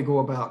 how we go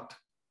about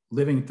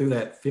living through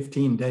that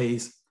 15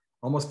 days,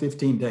 almost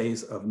 15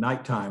 days of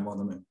nighttime on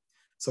the moon.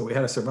 So we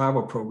had a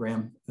survival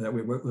program that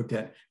we looked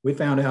at. We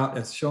found out,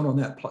 as shown on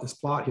this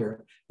plot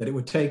here, that it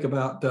would take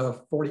about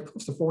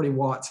close to 40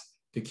 watts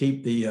to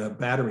keep the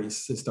battery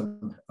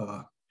system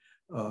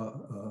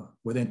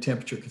within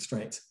temperature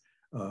constraints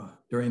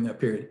during that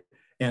period.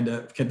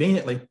 And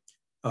conveniently,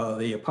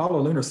 the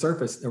Apollo lunar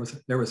surface,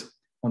 there was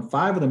on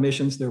 5 of the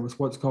missions, there was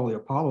what's called the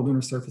Apollo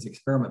lunar surface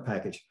experiment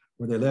package,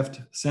 where they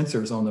left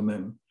sensors on the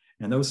moon.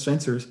 And those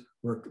sensors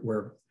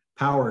were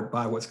powered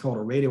by what's called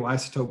a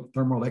radioisotope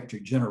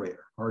thermoelectric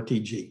generator,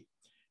 RTG.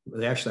 The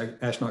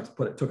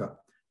astronauts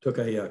took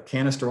a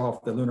canister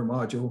off the lunar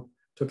module,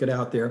 took it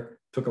out there,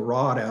 took a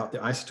rod out, the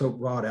isotope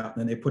rod out,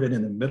 and then they put it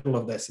in the middle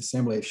of this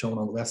assembly shown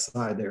on the left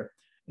side there,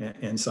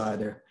 inside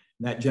there.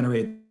 And that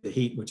generated the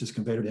heat, which is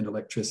converted into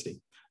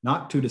electricity.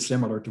 Not too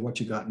dissimilar to what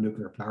you got in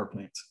nuclear power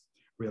plants,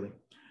 really.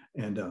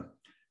 And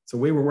so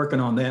we were working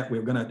on that. We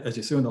were gonna, as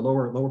you see in the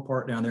lower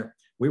part down there,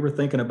 we were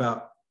thinking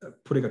about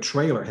putting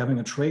having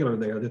a trailer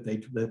there that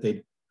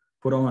they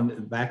put on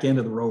the back end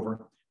of the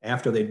rover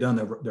after they'd done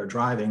their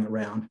driving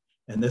around.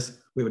 And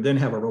we would then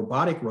have a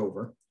robotic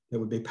rover that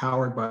would be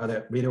powered by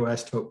that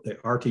radioisotope, the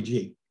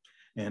RTG.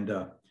 And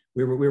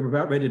we were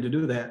about ready to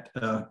do that,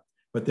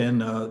 but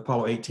then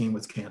Apollo 18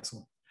 was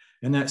canceled.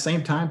 In that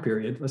same time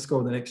period, let's go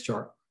to the next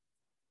chart.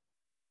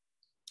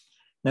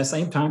 In that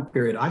same time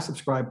period, I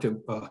subscribed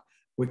to a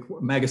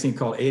magazine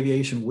called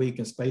Aviation Week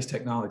and Space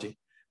Technology.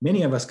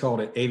 Many of us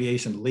called it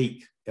Aviation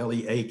Leak,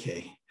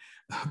 L-E-A-K,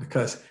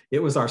 because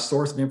it was our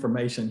source of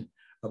information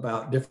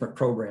about different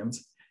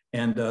programs.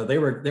 And they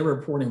were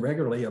reporting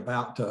regularly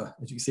about, as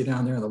you can see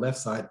down there on the left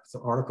side, it's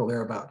an article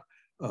there about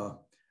the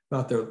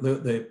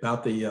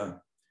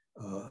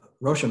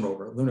Russian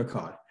rover, Lunar.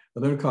 The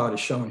Lunar is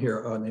shown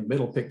here on the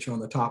middle picture on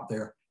the top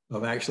there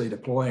of actually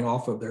deploying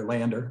off of their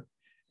lander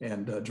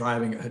and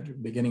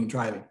beginning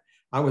driving.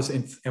 I was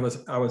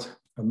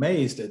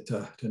amazed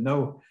to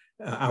know.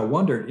 I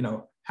wondered,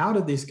 how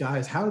did these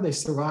guys? How did they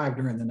survive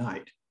during the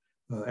night?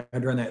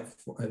 During that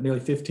nearly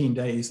 15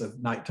 days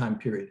of nighttime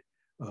period.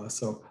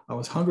 So I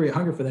was hungry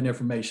for that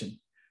information.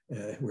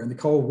 We're in the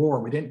Cold War.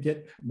 We didn't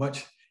get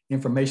much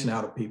information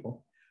out of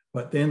people.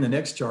 But then the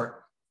next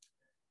chart.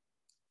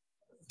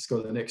 Let's go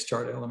to the next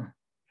chart, Eleanor.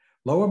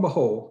 Lo and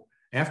behold,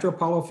 after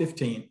Apollo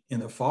 15, in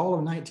the fall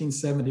of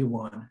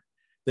 1971,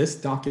 this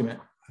document,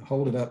 I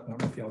hold it up, I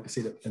don't know if y'all can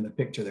see it in the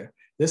picture there.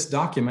 This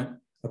document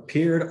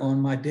appeared on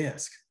my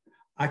desk.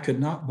 I could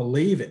not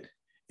believe it.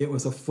 It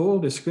was a full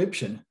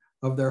description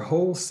of their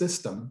whole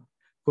system,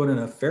 put in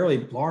a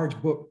fairly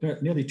large book,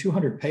 nearly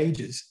 200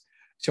 pages,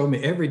 showed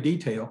me every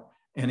detail,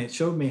 and it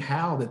showed me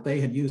how that they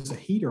had used a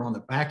heater on the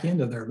back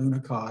end of their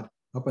Lunar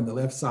up on the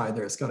left side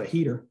there. It's got a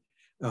heater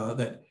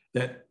that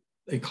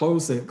they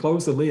close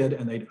the lid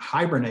and they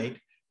hibernate,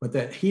 but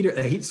that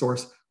heat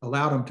source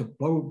allowed them to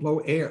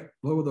blow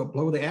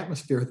the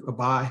atmosphere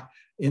by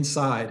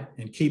inside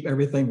and keep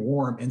everything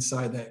warm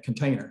inside that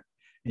container.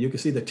 And you can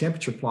see the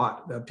temperature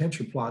plot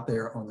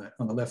there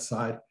on the left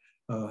side.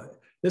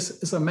 This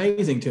is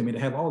amazing to me to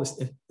have all this.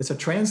 It's a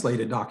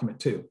translated document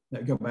too.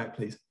 Now, go back,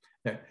 please.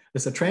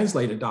 It's a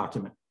translated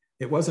document.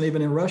 It wasn't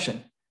even in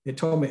Russian. It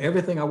told me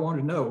everything I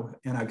wanted to know,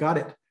 and I got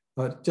it.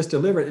 Just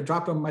delivered it,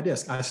 dropped it on my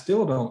desk. I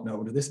still don't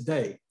know to this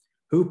day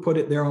who put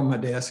it there on my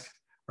desk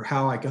or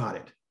how I got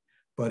it.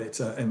 But it's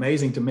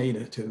amazing to me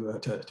to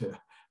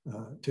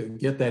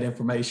get that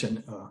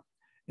information,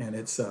 and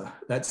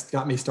that's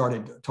got me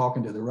started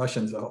talking to the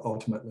Russians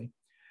ultimately.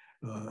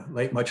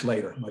 Much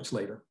later,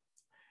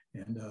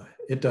 and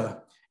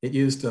it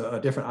used a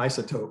different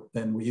isotope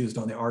than we used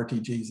on the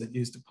RTGs. It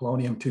used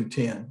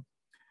polonium-210,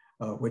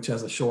 which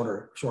has a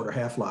shorter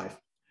half-life.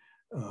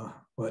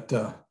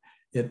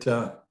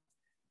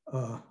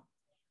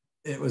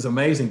 It was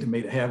amazing to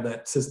me to have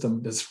that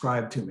system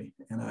described to me,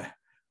 and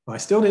I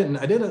still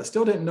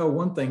didn't know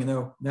one thing,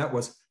 though. That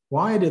was,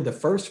 why did their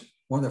first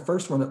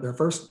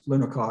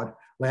Lunar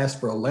last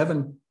for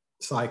 11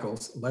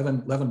 cycles,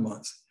 11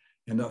 months,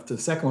 and the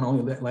second one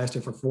only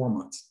lasted for 4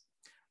 months.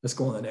 Let's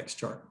go on the next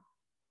chart.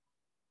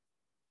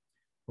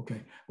 Okay,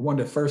 I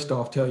wanted to first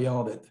off tell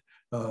y'all that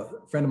a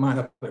friend of mine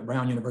up at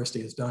Brown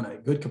University has done a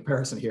good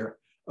comparison here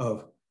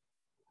of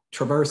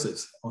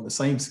traverses on the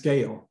same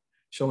scale,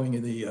 showing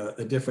you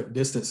the different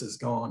distances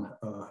gone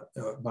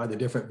by the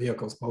different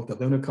vehicles, both the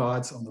Lunar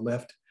on the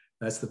left,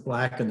 that's the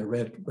black and the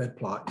red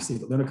plot. You see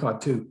the Lunar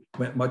 2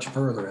 went much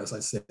further, as I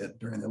said,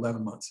 during the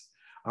 11 months.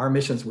 Our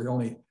missions were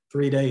only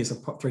 3 days,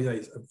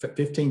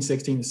 15,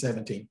 16, and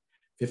 17.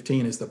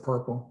 15 is the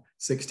purple,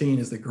 16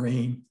 is the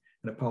green,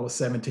 and Apollo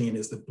 17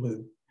 is the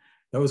blue.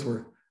 Those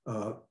were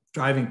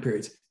driving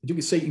periods. But you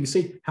can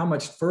see how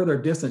much further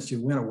distance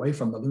you went away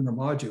from the lunar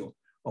module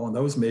on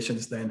those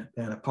missions than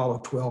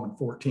Apollo 12 and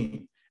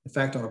 14. In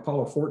fact, on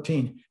Apollo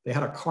 14, they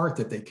had a cart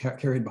that they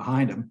carried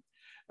behind them.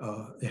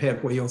 It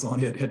had wheels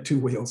on it, had 2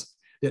 wheels,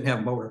 didn't have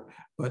a motor,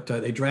 but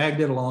they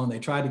dragged it along. They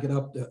tried to get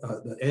up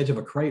the edge of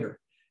a crater,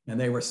 and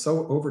they were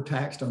so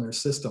overtaxed on their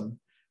system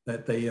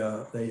that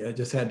they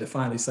just had to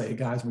finally say, hey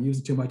guys, we're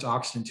using too much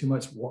oxygen, too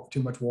much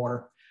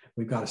water,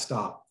 we've got to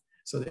stop.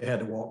 So they had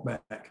to walk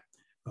back.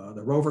 When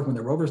the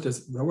Rovers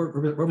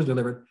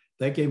delivered,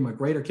 they gave them a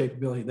greater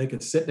capability. They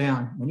could sit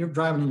down. When you're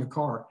driving in your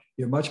car,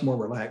 you're much more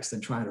relaxed than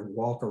trying to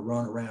walk or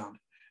run around.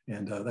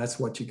 And that's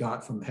what you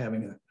got from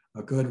having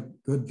a good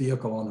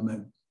vehicle on the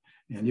moon.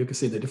 And you can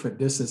see the different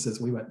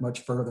distances. We went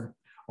much further,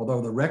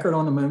 although the record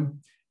on the moon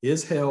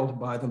is held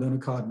by the Lunar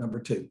number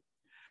 2.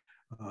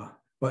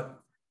 But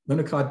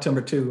Lunar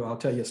number 2, I'll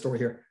tell you a story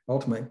here.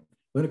 Ultimately,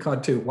 Lunar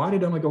 2, why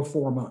did it only go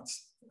 4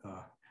 months?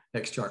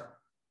 Next chart.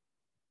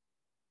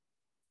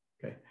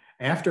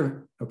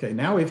 Okay,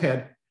 now we've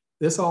had,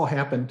 this all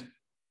happened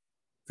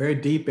very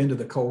deep into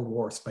the Cold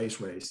War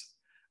space race,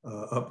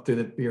 up through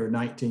the year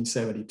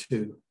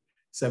 1972,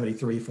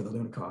 73 for the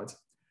Lunar.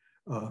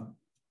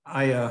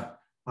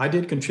 I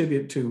did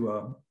contribute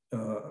to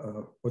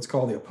what's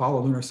called the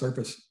Apollo Lunar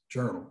Surface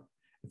Journal.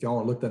 If y'all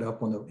want to look that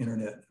up on the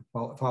internet,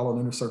 Apollo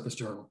Lunar Surface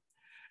Journal.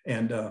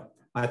 And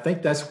I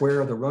think that's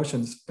where the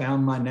Russians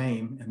found my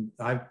name, and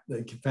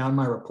they found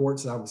my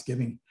reports that I was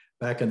giving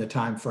back in the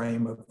time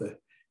frame of the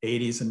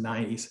 80s and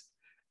 90s,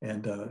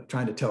 and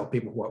trying to tell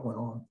people what went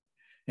on.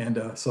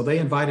 And so they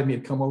invited me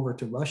to come over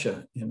to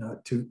Russia in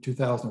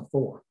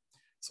 2004.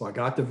 So I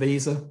got the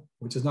visa,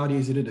 which is not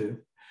easy to do.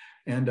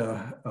 And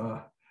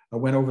I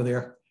went over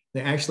there.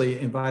 They actually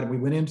invited, we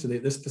went into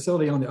this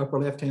facility on the upper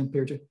left-hand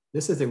picture.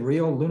 This is a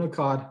real Lunar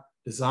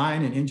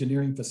design and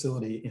engineering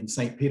facility in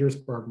St.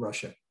 Petersburg,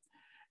 Russia.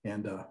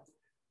 And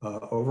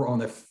over on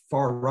the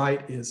far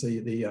right is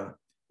a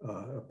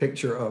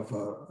picture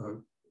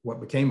of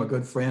what became a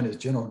good friend is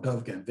General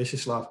Dovgan,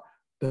 Vyacheslav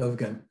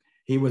Dovgan.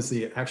 He was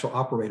the actual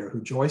operator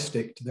who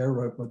joysticked their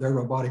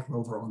robotic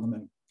rover on the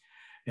moon.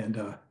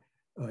 And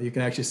you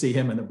can actually see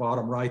him in the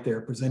bottom right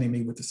there presenting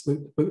me with the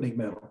Sputnik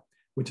medal,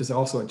 which is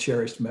also a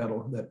cherished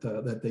medal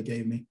that they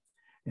gave me,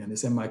 and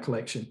it's in my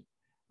collection.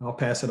 I'll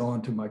pass it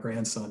on to my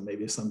grandson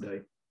maybe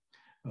someday.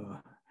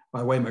 By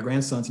the way, my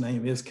grandson's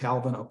name is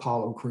Calvin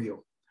Apollo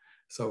Creel.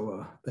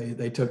 So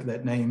they took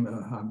that name.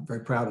 I'm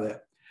very proud of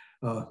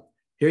that.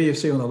 Here you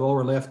see on the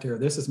lower left here,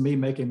 this is me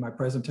making my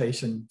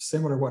presentation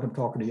similar to what I'm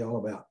talking to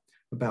y'all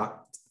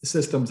about the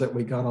systems that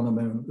we got on the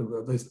moon,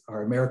 at least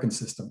our American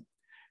system,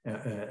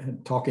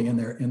 and talking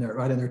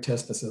right in their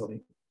test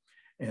facility.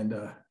 And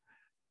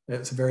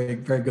it's a very,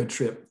 very good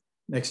trip.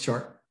 Next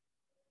chart.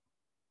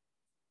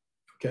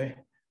 Okay.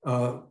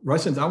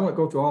 Russians, I won't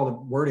go through all the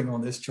wording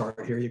on this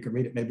chart here. You can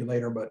read it maybe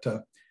later, but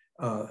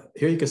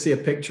here you can see a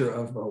picture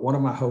of one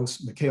of my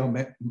hosts, Mikhail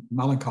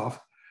Malenkov,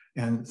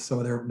 and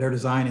so they're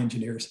design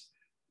engineers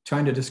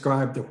trying to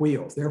describe the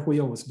wheels. Their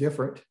wheel was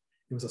different.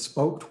 It was a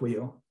spoked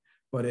wheel,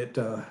 but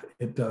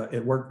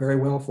it worked very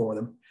well for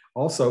them.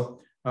 Also,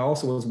 I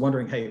also was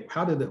wondering, hey,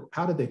 how did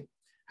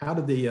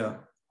the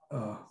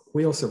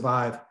wheel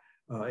survive?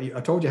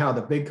 I told you how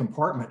the big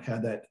compartment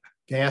had that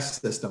gas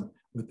system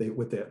with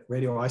the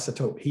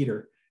radioisotope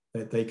heater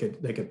that they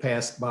could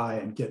pass by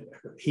and get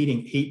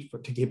heat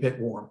to keep it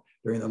warm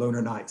during the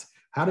lunar nights.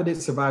 How did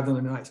it survive the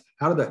lunar nights?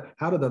 How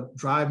did the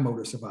drive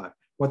motor survive?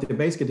 What they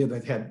basically did,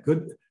 they had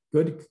good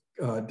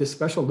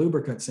special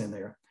lubricants in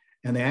there,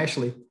 and they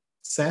actually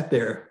sat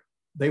there.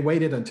 They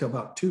waited until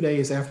about 2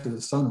 days after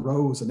the sun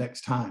rose the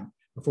next time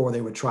before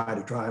they would try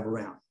to drive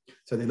around.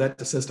 So they let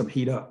the system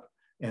heat up,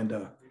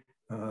 and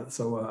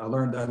so I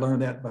learned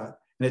that about.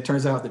 And it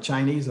turns out the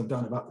Chinese have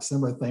done about a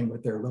similar thing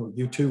with their little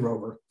U2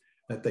 rover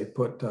that they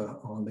put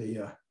on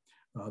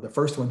the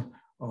first one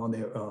on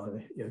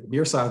the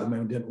near side of the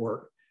moon didn't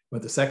work,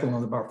 but the second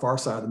one on the far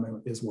side of the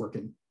moon is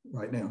working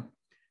right now.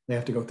 They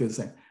have to go through the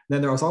same.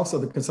 Then there was also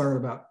the concern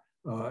about,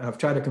 I've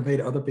tried to convey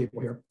to other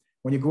people here,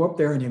 when you go up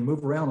there and you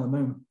move around on the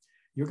moon,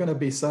 you're going to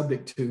be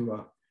subject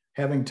to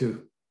having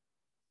to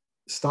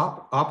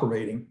stop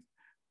operating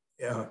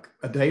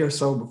a day or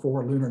so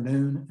before lunar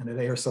noon and a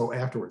day or so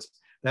afterwards.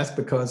 That's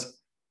because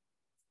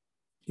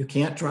you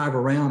can't drive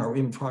around or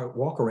even try to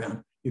walk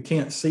around. You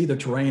can't see the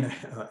terrain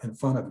in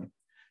front of you.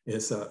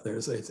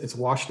 It's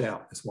washed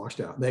out. It's washed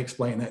out. They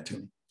explained that to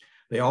me.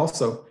 They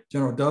also,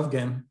 General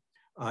Dovgan,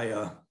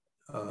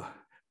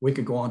 we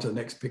could go on to the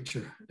next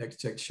picture, next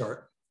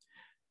chart.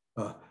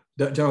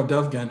 General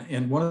Dovgan,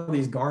 in one of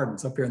these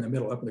gardens up here in the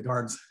middle, up in the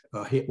gardens,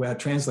 we had a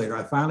translator.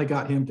 I finally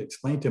got him to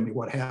explain to me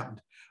what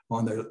happened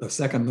on the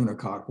second lunar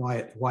cod,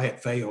 why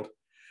it failed,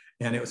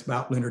 and it was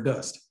about lunar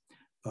dust.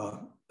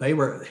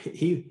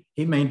 He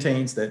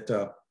maintains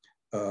that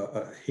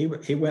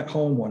he went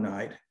home one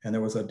night and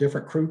there was a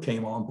different crew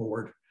came on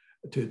board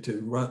to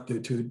do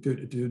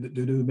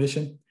the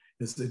mission.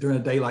 It's during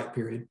a daylight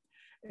period,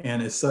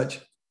 and as such,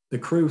 the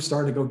crew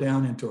started to go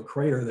down into a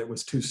crater that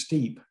was too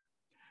steep,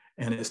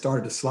 and it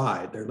started to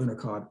slide. Their lunar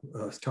cod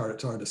started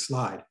to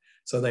slide.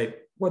 So they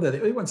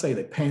wouldn't say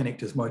they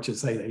panicked as much as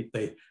say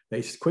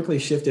they quickly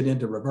shifted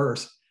into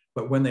reverse.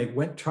 But when they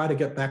try to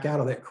get back out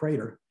of that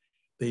crater,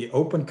 the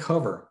open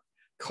cover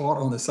caught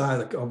on the side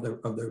of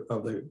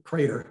the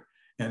crater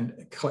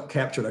and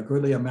captured a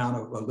goodly amount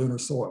of lunar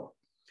soil.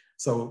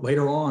 So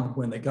later on,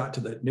 when they got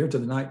near to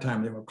the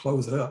nighttime, they would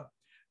close it up.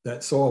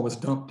 That soil was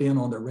dumped in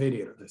on the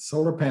radiator. The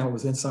solar panel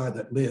was inside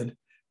that lid,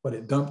 but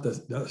it dumped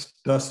the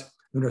dust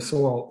lunar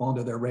soil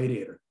onto their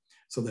radiator.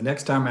 So the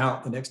next time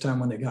out, the next time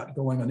when they got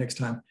going, the next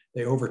time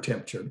they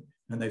over-temperatured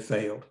and they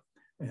failed.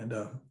 And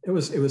it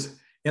was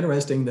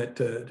interesting that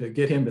to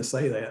get him to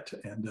say that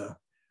and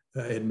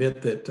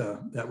admit that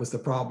that was the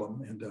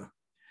problem. And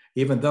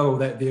even though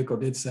that vehicle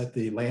did set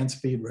the land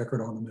speed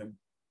record on the moon,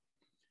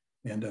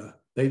 and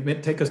they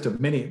take us to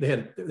many.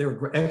 They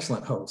were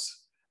excellent hosts.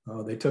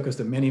 They took us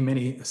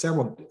to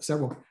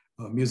several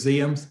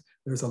museums.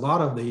 There's a lot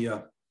of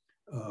the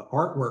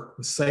artwork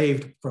was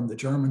saved from the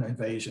German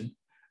invasion.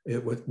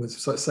 It was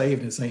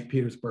saved in St.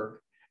 Petersburg,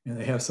 and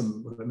they have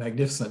some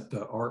magnificent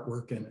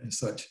artwork and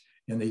such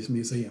in these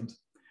museums.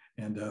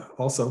 And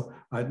also,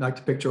 I'd like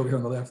to picture over here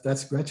on the left,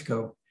 that's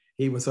Grechko.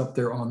 He was up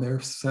there on their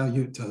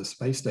Salyut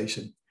space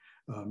station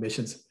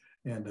missions.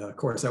 And of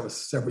course, that was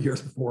several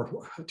years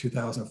before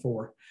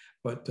 2004,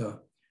 but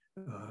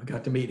I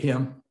got to meet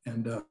him.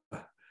 And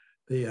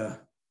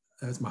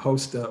as my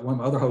host, one of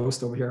my other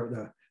hosts over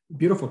here, the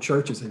beautiful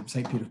churches in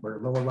St.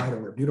 Petersburg, lower right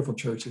over there, beautiful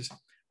churches.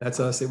 That's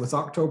us. It was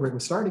October. It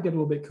was starting to get a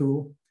little bit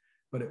cool,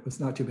 but it was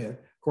not too bad.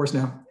 Of course,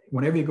 now,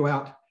 whenever you go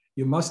out,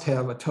 you must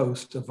have a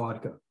toast of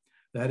vodka.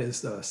 That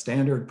is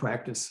standard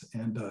practice.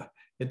 And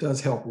it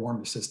does help warm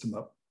the system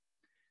up.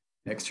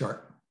 Next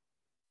chart.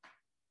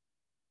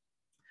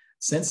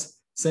 Since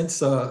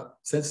the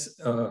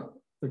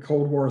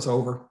Cold War is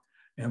over,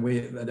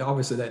 and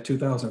obviously that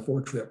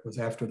 2004 trip was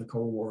after the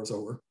Cold War is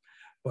over,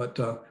 but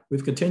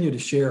we've continued to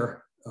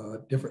share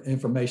different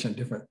information,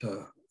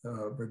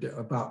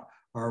 about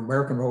our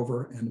American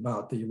rover and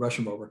about the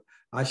Russian rover.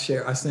 I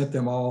sent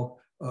them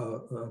all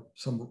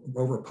some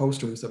rover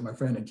posters that my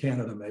friend in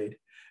Canada made,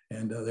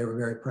 and they were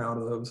very proud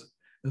of those,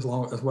 as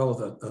well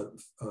as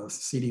a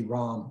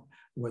CD-ROM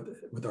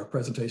with our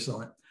presentation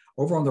on it.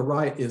 Over on the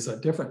right is a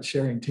different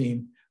sharing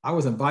team. I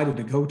was invited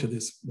to go to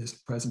this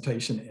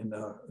presentation in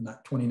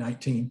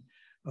 2019.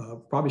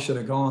 Probably should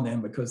have gone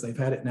then, because they've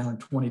had it now in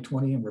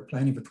 2020 and we're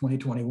planning for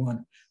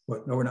 2021.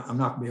 But no, I'm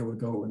not going to be able to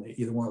go in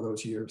either one of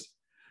those years.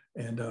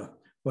 And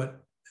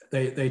but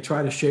they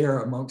try to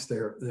share amongst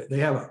they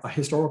have a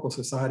historical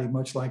society,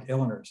 much like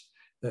Eleanor's,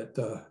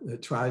 that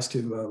tries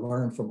to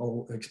learn from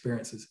old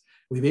experiences.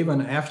 We've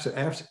even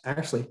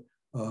actually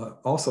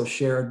also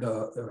shared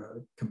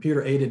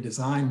computer-aided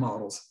design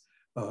models.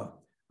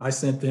 I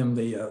sent them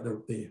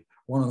the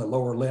one on the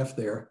lower left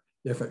there,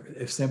 different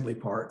assembly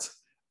parts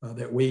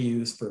that we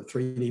use for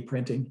 3D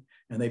printing,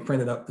 and they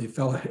printed up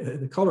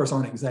the colors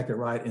aren't exactly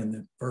right in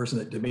the version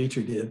that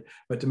Dimitri did,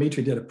 but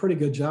Dimitri did a pretty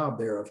good job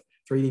there of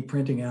 3D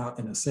printing out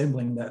and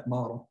assembling that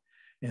model.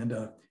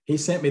 And he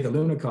sent me the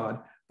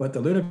Lunicod, but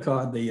the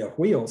Lunicod, the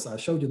wheels, I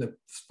showed you the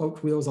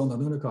spoke wheels on the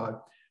Lunicod.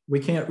 We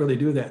can't really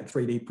do that in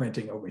 3D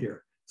printing over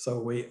here. So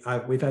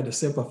we've had to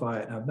simplify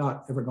it. And I've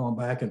not ever gone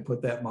back and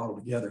put that model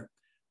together,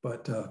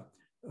 but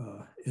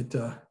it's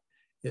a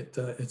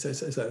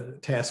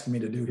task for me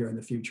to do here in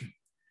the future.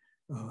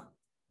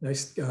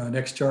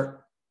 Next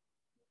chart.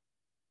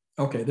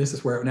 Okay, this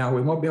is where now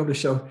we won't be able to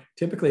show.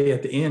 Typically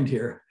at the end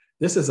here,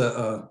 this is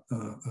a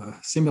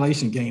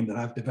simulation game that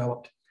I've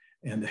developed,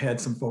 and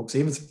had some folks,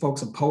 even some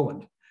folks in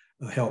Poland,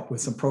 help with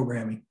some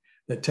programming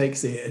that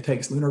takes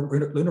lunar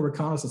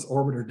reconnaissance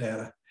orbiter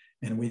data,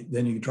 and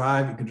then you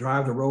can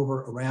drive the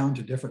rover around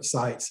to different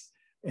sites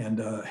and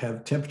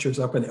have temperatures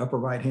up in the upper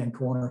right-hand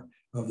corner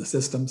of the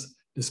systems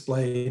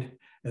displayed,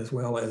 as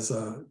well as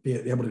be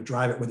able to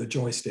drive it with a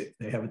joystick.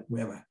 We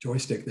have a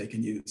joystick they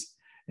can use.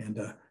 And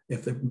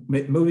if the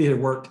movie had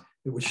worked,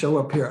 it would show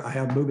up here. I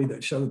have a movie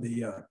that showed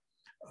the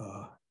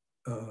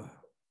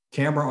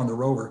camera on the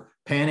rover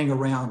panning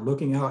around,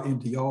 looking out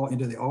into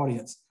the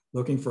audience,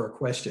 looking for a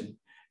question.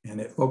 And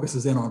it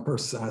focuses in on a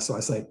person's eyes. So I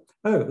say,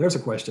 oh, there's a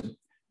question.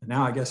 And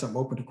now I guess I'm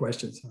open to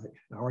questions.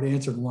 I already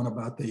answered one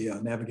about the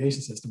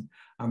navigation system.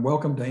 I'm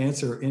welcome to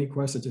answer any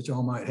questions that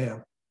y'all might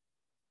have.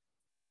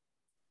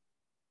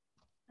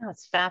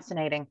 That's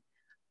fascinating.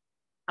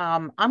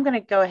 I'm going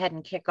to go ahead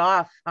and kick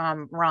off,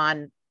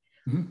 Ron.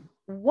 Mm-hmm.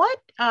 What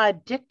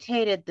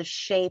dictated the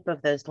shape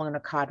of those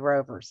Lunicod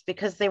rovers?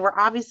 Because they were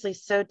obviously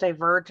so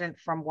divergent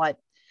from what,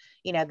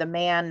 the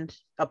manned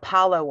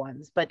Apollo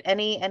ones, but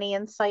any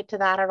insight to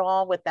that at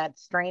all, with that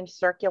strange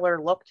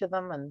circular look to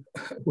them? And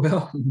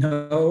well,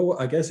 no,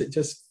 I guess it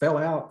just fell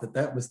out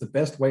that was the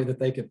best way that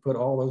they could put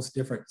all those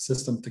different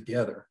systems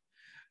together.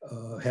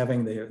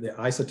 Having the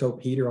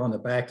isotope heater on the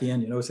back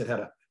end, you notice it had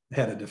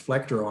a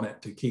deflector on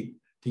it to keep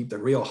the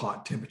real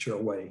hot temperature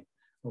away.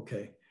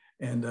 Okay,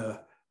 and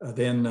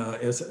then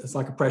it's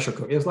like a pressure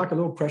cooker. It's like a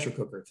little pressure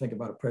cooker. Think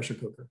about a pressure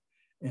cooker,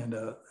 and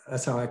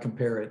that's how I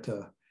compare it.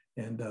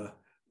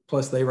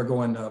 Plus, they were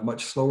going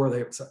much slower.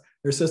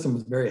 Their system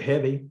was very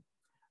heavy,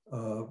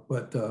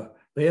 but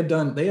they had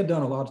done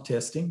a lot of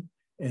testing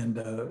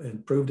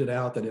and proved it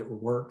out that it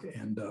would work.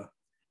 And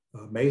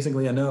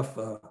amazingly enough,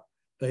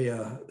 they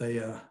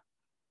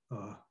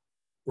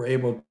were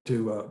able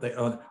to.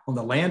 On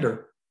the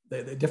lander,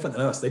 they're different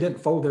than us. They didn't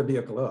fold their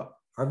vehicle up.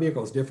 Our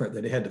vehicle is different.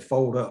 That they had to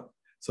fold up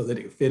so that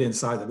it could fit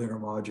inside the lunar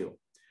module.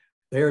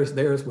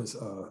 Theirs was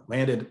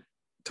landed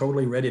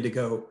totally ready to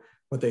go,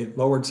 but they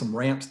lowered some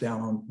ramps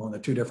down on the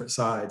two different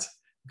sides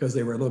because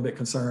they were a little bit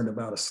concerned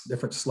about a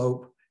different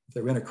slope. If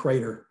they were in a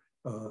crater,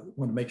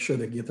 wanted to make sure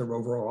they get the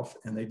rover off,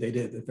 and they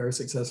did. They're very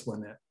successful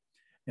in that.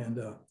 And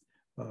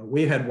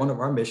we had one of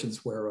our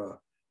missions where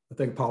I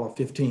think Apollo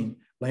 15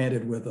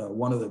 landed with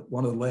one of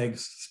the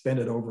legs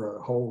suspended over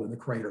a hole in the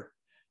crater.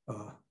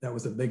 That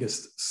was the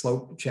biggest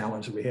slope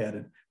challenge that we had.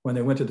 And when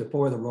they went to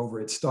deploy the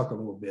rover, it stuck a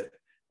little bit,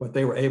 but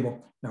they were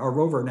able. Now our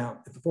rover,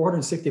 now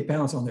 460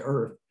 pounds on the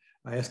Earth.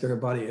 I asked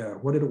everybody,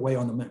 what did it weigh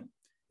on the moon?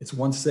 It's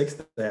 1/6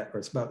 of that, or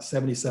it's about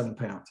 77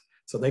 pounds.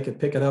 So they could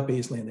pick it up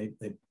easily, and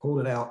they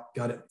pulled it out,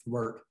 got it to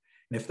work.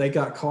 And if they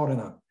got caught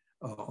in on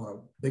a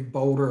big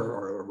boulder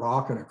or a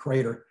rock in a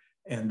crater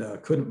and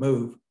couldn't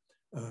move,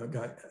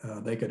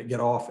 they could get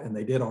off, and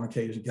they did on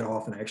occasion get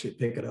off and actually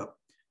pick it up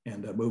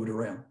and move it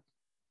around.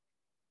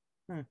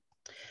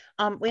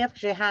 We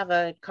actually have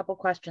a couple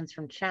questions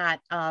from chat.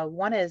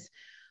 One is,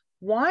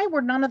 why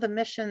were none of the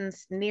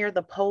missions near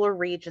the polar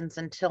regions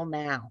until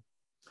now?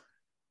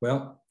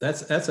 Well,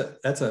 that's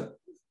a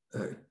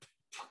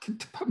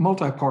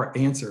multi-part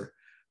answer.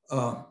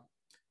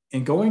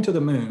 In going to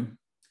the moon,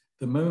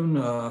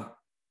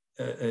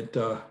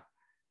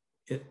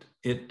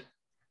 it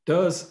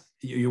does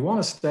you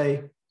want to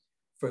stay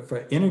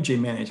for energy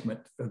management,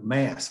 for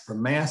mass,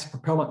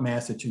 propellant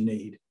mass that you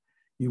need.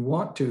 You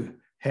want to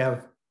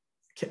have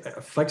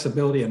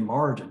flexibility and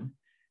margin,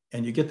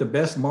 and you get the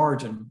best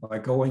margin by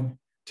going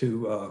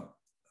to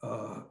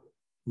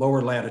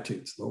lower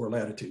latitudes.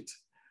 Trying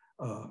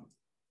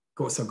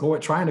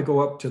to go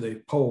up to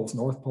the poles,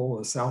 North Pole or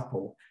the South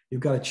Pole,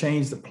 you've got to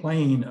change the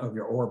plane of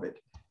your orbit,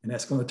 and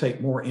that's going to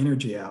take more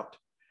energy out.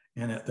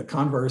 And at the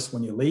converse,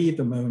 when you leave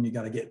the moon, you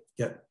got to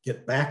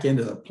get back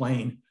into the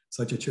plane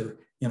such that you're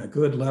in a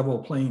good level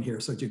plane here,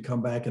 so that you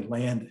come back and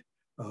land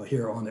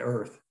here on the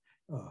Earth.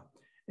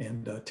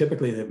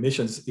 Typically the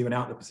missions, even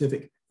out in the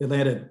Pacific, they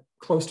landed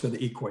close to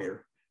the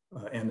equator,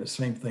 and the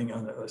same thing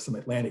on some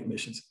Atlantic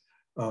missions.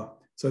 So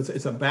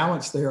it's a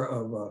balance there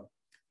of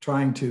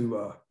trying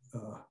to,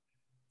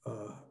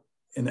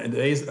 in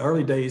the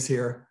early days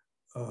here,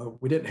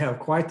 we didn't have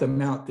quite the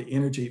amount, the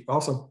energy.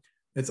 Also,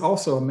 it's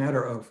also a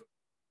matter of,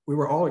 we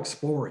were all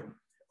exploring,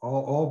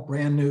 all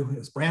brand new. It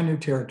was brand new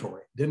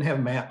territory. Didn't have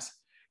maps,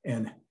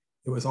 and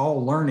it was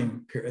all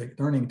learning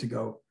to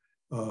go.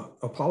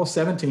 Apollo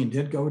 17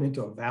 did go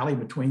into a valley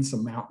between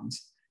some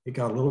mountains. It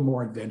got a little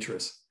more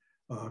adventurous.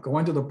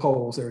 Going to the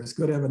poles, there is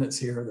good evidence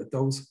here that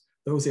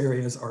those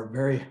areas are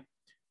very,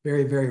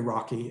 very, very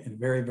rocky and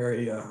very,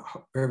 very,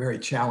 very, very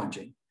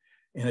challenging.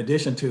 In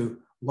addition to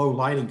low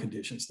lighting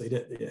conditions,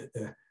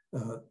 they're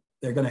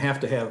going to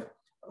have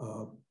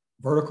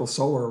vertical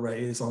solar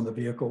arrays on the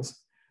vehicles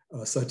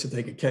such that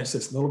they can catch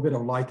this little bit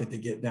of light that they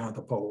get down at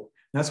the pole.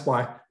 And that's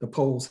why the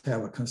poles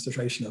have a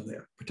concentration of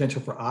the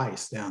potential for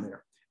ice down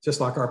there,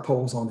 just like our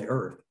poles on the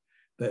Earth.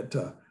 That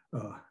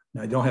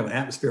now you don't have an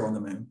atmosphere on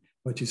the moon,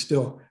 but you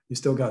still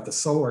got the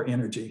solar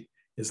energy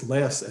is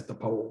less at the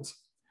poles,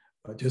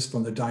 just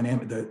from the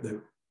dynamic,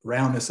 the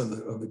roundness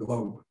of the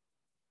globe.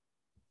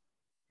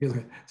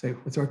 Say,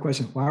 what's our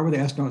question? Why were the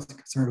astronauts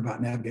concerned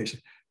about navigation?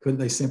 Couldn't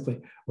they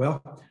simply?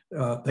 Well,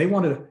 they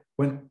wanted to,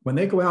 when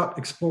they go out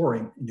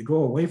exploring and you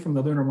go away from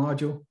the lunar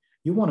module,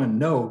 you want to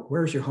know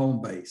where's your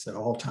home base at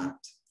all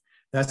times.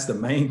 That's the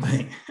main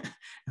thing.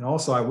 And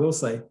also, I will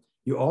say,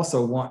 you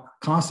also want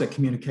constant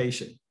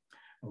communication.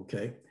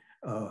 Okay,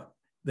 the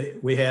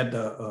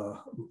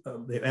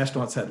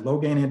astronauts had low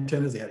gain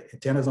antennas. They had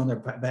antennas on their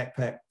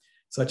backpack,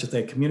 such that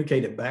they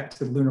communicated back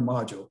to the lunar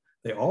module.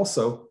 They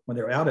also, when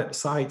they were out at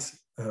sites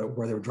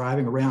where they were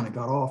driving around and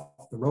got off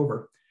the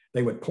rover,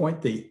 they would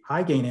point the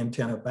high gain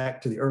antenna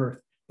back to the Earth.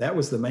 That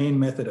was the main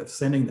method of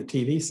sending the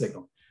TV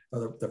signal.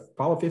 The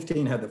Apollo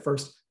 15 had the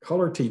first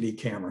color TV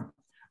camera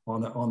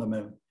on the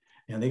moon,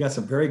 and they got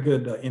some very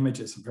good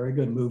images, some very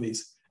good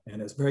movies,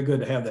 and it's very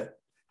good to have that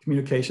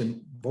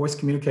communication, voice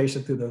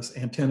communication through those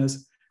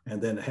antennas,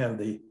 and then to have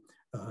the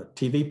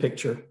TV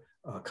picture,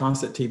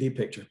 constant TV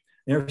picture.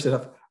 They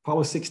said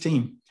Apollo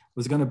 16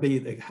 was going to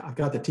be, I've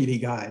got the TV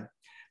guide,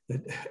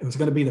 that it was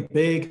going to be the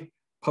big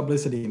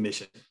publicity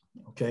mission,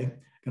 okay?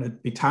 Going to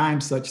be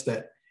timed such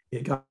that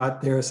it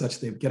got there such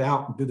they get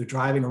out and do the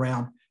driving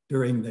around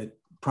during the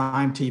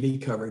prime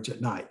TV coverage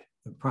at night,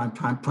 the prime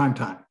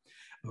time,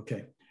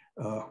 okay?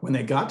 When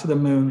they got to the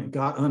moon and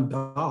got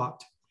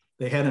undocked,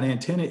 they had an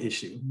antenna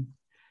issue,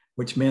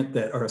 which meant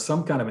that, or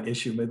some kind of an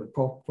issue with the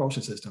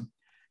propulsion system,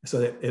 so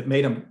that it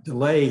made them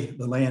delay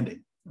the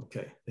landing,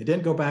 okay? They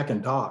didn't go back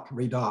and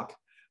redock,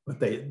 but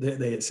they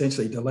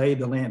essentially delayed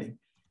the landing.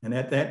 And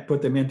that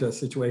put them into a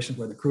situation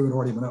where the crew had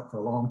already been up for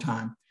a long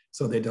time.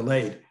 So they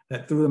delayed.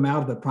 That threw them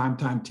out of the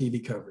primetime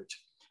TV coverage.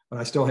 But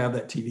I still have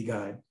that TV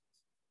guide.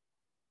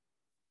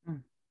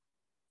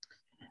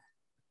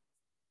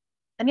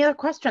 Any other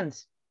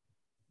questions?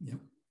 Yeah.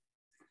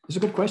 These are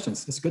good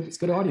questions. It's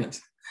good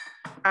audience.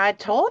 I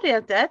told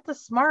you that's a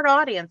smart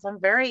audience. I'm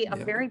very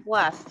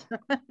blessed.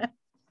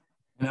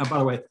 And by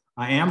the way,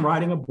 I am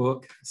writing a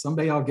book.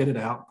 Someday I'll get it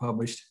out,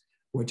 published,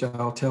 which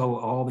I'll tell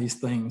all these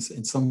things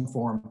in some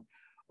form.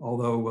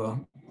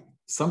 Although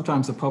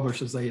sometimes the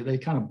publishers, they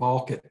kind of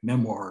balk at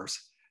memoirs,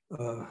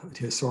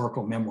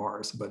 historical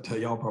memoirs, but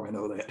y'all probably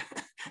know that.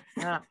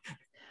 Yeah.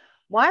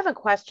 Well, I have a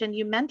question.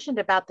 You mentioned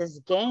about this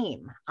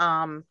game.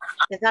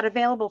 Is that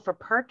available for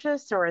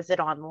purchase, or is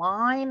it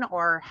online,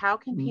 or how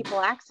can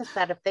people access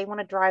that if they want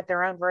to drive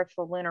their own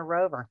virtual lunar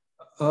rover?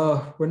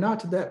 We're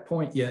not to that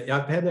point yet.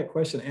 I've had that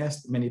question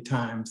asked many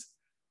times.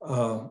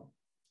 It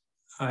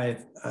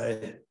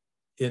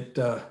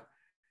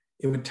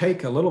would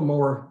take a little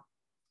more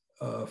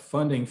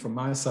funding from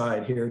my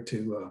side here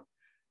to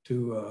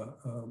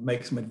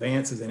make some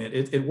advances in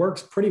it. It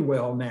works pretty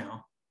well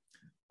now.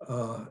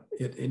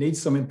 It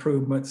needs some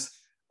improvements.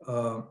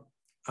 I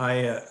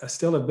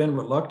still have been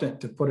reluctant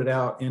to put it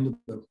out into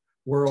the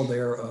world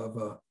there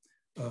of,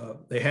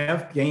 they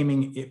have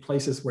gaming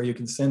places where you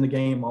can send the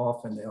game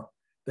off and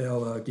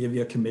they'll give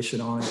you a commission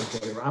on it or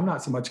whatever. I'm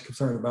not so much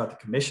concerned about the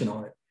commission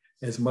on it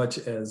as much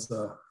as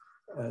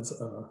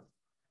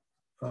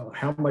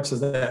how much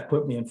does that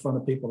put me in front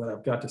of people that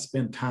I've got to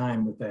spend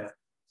time with that,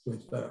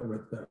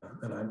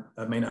 that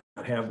I may not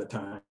have the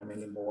time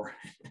anymore.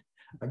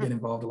 I get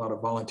involved in a lot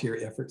of volunteer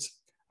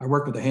efforts. I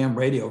work with the ham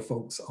radio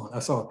folks on, I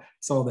saw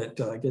that,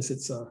 I guess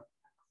it's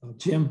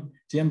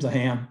Jim's a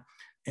ham.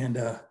 And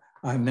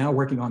I'm now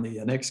working on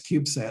the next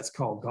CubeSats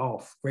called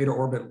Golf, Greater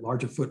Orbit,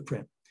 Larger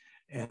Footprint.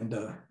 And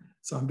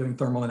so I'm doing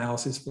thermal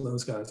analysis for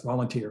those guys,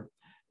 volunteer.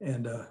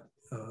 And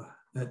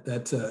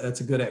that's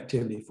a good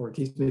activity for it.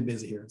 Keeps me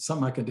busy here. It's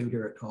something I can do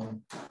here at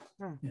home.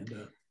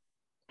 And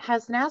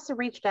has NASA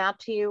reached out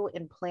to you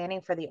in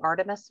planning for the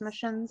Artemis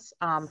missions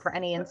for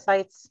any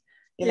insights,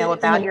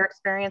 about your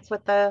experience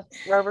with the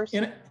rovers?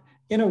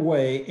 In a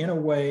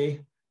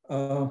way,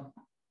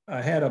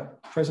 I had a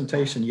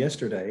presentation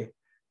yesterday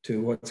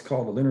to what's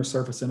called the Lunar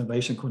Surface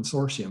Innovation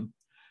Consortium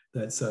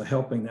that's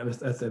helping. That's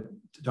the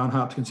Johns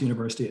Hopkins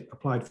University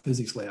Applied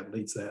Physics Lab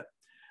leads that.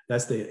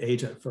 That's the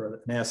agent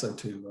for NASA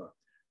to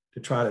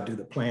try to do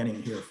the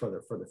planning here for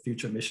the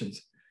future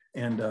missions.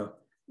 And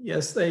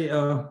yes, they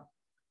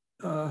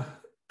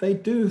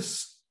do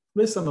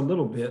listen a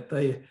little bit.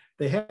 They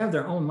have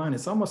their own mind.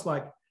 It's almost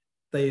like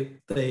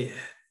they're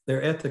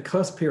at the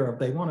cusp here of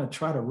they want to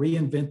try to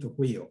reinvent the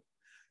wheel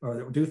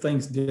or do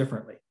things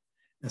differently.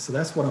 And so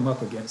that's what I'm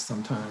up against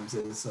sometimes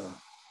is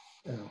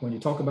when you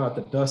talk about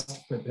the dust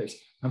picture,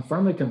 I'm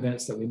firmly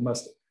convinced that we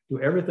must do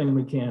everything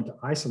we can to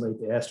isolate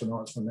the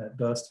astronauts from that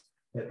dust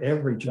at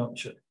every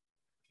juncture.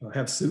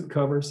 Have suit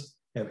covers,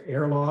 have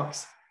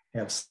airlocks,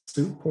 have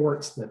suit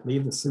ports that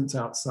leave the suits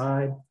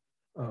outside,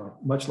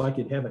 much like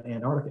you'd have in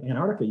Antarctica.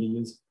 Antarctica, you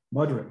use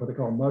what they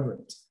call mud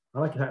rooms. I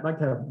like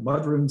to have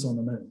mud rooms on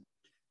the moon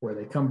where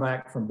they come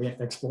back from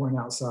exploring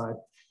outside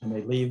and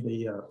they leave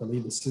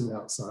the suit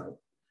outside.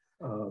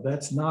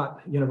 That's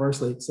not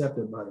universally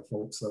accepted by the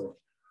folks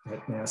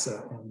at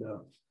NASA. And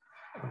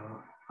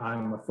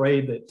I'm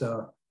afraid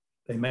that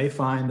they may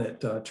find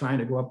that trying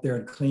to go up there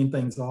and clean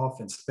things off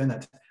and spend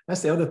that.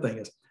 That's the other thing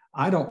is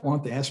I don't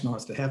want the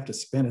astronauts to have to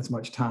spend as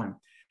much time.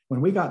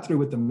 When we got through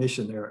with the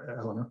mission there,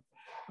 Eleanor,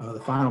 the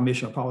final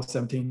mission, Apollo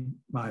 17,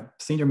 my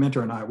senior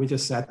mentor and I, we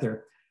just sat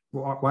there,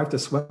 wiped the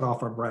sweat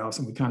off our brows,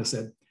 and we kind of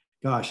said,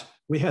 gosh,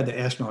 we had the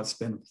astronauts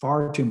spend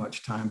far too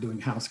much time doing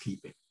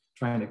housekeeping,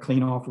 trying to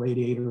clean off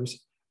radiators,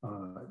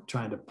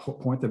 trying to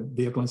point the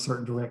vehicle in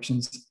certain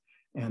directions.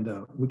 And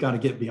we got to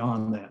get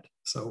beyond that.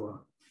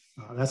 So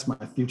that's my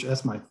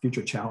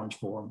future challenge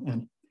for them.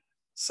 And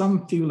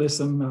some few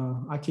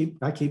listen. I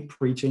keep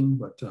preaching,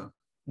 but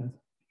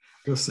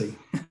we'll see.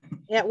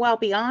 Yeah, well,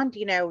 beyond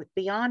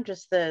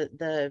just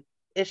the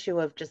issue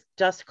of just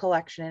dust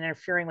collection and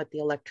interfering with the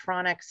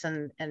electronics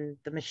and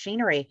the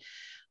machinery,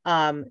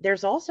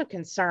 there's also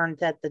concern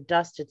that the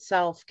dust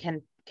itself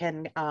can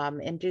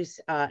induce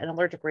an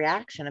allergic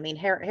reaction. I mean,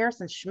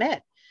 Harrison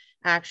Schmitt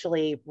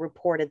actually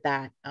reported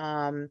that.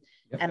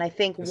 And I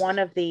think one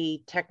of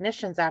the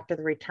technicians after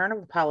the return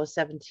of Apollo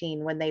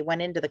 17, when they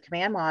went into the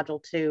command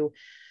module to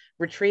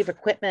retrieve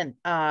equipment,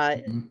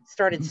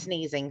 started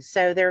sneezing.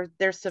 So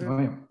there's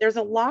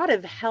a lot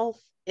of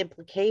health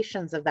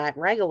implications of that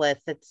regolith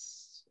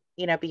that's,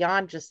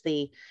 beyond just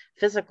the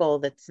physical,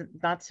 that's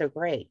not so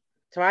great.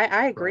 So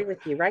I agree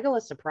with you.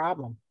 Regolith's a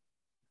problem.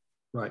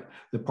 Right.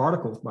 The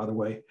particles, by the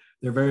way,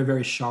 they're very,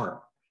 very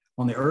sharp.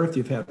 On the Earth,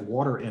 you've had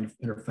water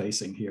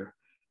interfacing here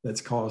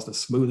that's caused a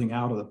smoothing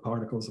out of the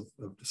particles of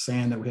the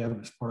sand that we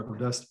have as particle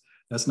dust.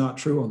 That's not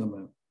true on the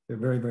moon. They're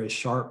very, very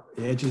sharp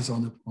edges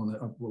on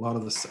a lot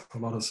of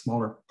the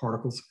smaller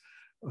particles,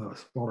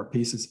 smaller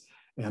pieces,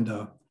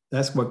 and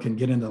that's what can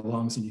get into the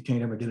lungs, and you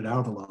can't ever get it out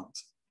of the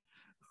lungs.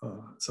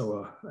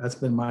 So that's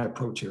been my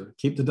approach here: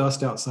 keep the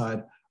dust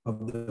outside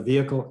of the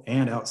vehicle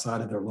and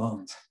outside of their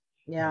lungs.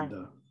 Yeah.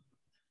 And,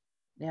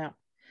 yeah.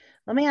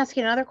 Let me ask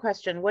you another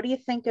question. What do you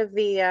think of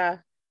the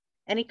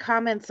any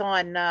comments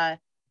on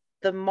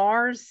the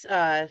Mars,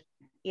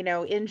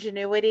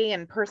 ingenuity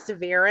and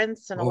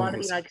perseverance and a lot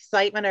of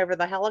excitement over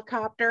the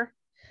helicopter?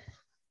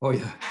 Oh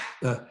yeah,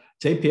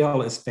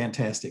 JPL is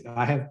fantastic.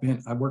 I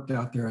worked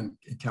out there in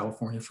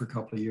California for a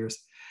couple of years,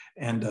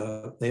 and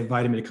they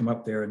invited me to come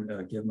up there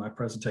and give my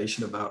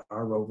presentation about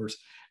our rovers.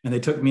 And they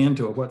took me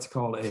into what's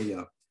called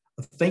a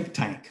think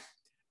tank,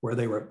 where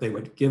they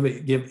would give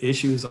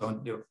issues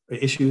on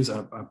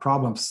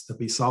problems to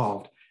be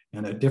solved,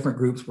 and different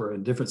groups were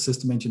in different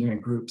system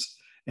engineering groups,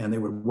 and they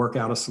would work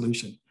out a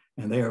solution.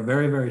 And they are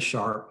very, very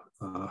sharp.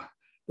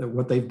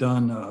 What they've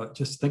done,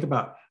 just think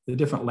about the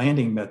different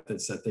landing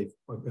methods that they've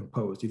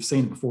imposed. You've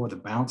seen before the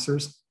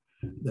bouncers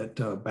that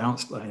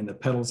bounced and the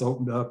pedals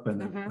opened up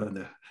and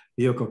the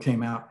vehicle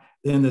came out.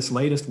 Then this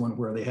latest one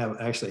where they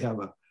actually have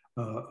a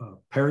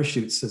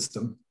parachute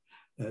system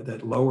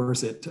that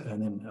lowers it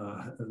and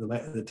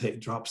then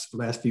drops the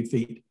last few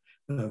feet.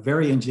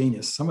 Very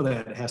ingenious. Some of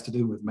that has to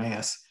do with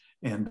mass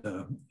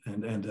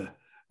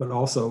but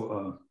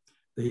also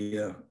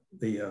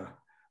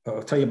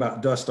I'll tell you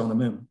about dust on the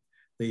moon.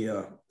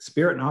 The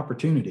Spirit and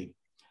Opportunity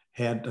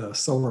had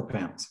solar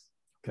panels.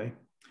 Okay,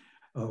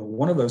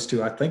 one of those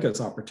two I think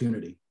is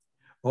Opportunity.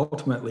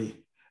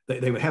 Ultimately,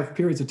 they would have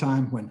periods of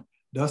time when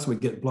dust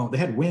would get blown. They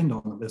had wind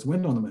on them. There's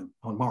wind on the moon,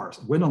 on Mars,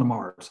 wind on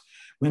Mars.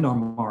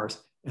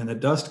 And the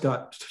dust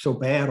got so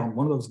bad on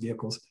one of those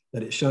vehicles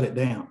that it shut it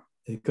down.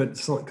 It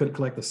couldn't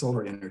collect the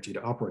solar energy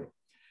to operate.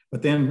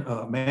 But then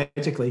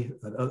magically,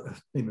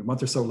 maybe a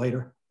month or so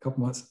later, a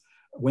couple months,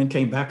 wind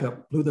came back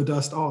up, blew the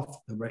dust off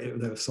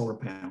the solar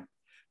panel.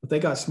 But they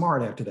got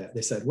smart after that.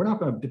 They said, we're not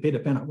going to be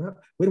dependent.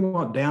 We don't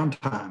want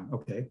downtime.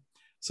 Okay.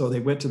 So they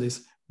went to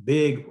this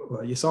big,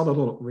 you saw the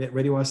little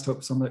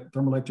radioisotope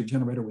thermoelectric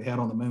generator we had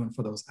on the moon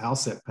for those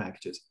ALSEP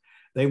packages.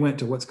 They went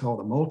to what's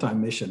called a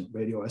multi-mission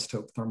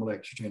radioisotope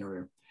thermoelectric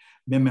generator,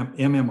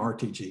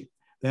 MMRTG.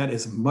 That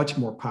is much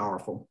more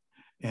powerful,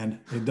 and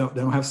they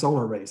don't have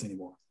solar arrays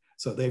anymore.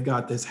 So they've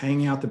got this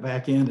hanging out the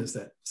back end is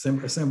that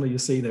assembly you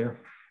see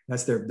there.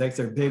 That's their big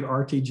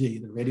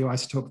RTG, the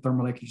radioisotope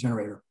thermoelectric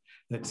generator,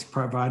 that's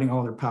providing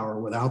all their power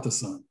without the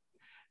sun.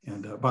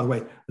 And by the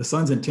way, the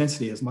sun's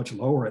intensity is much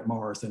lower at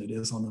Mars than it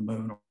is on the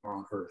moon or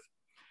on Earth,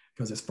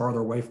 because it's farther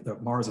away.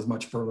 Mars is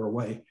much further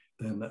away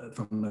than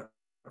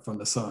from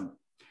the sun.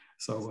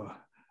 So,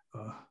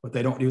 but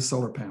they don't use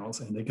solar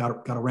panels, and they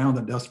got around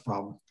the dust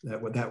problem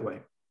that way.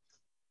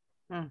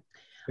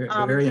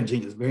 Very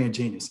ingenious, very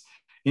ingenious.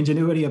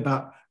 Ingenuity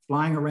about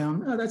flying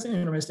around. Oh, that's an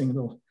interesting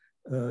little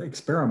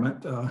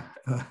experiment.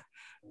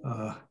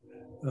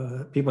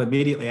 People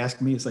immediately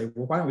ask me to say,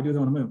 well, why don't we do it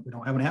on the moon? We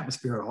don't have an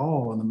atmosphere at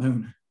all on the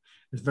moon.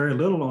 There's very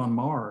little on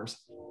Mars.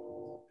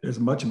 There's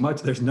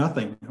there's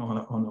nothing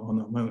on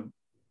the moon.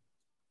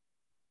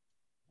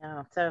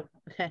 Yeah, so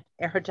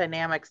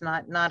aerodynamics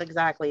not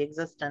exactly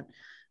existent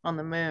on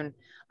the moon.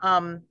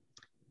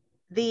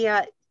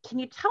 Can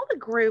you tell the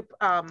group,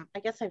 I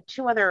guess I have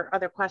two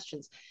other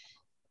questions.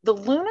 The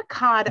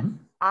Lunicod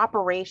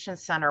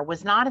Operations Center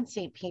was not in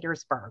St.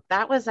 Petersburg.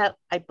 That was at,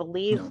 I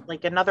believe,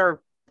 like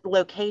another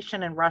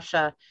location in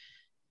Russia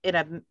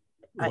in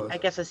I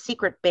guess a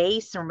secret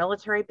base or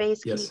military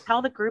base. Can you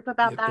tell the group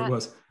about that?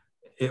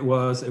 It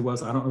was.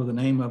 I don't know the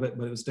name of it,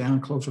 but it was down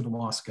closer to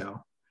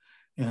Moscow.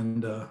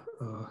 And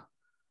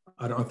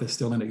I don't know if it's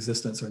still in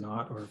existence or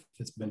not, or if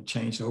it's been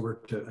changed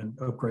over to and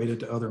upgraded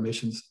to other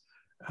missions.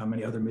 How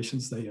many other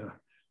missions?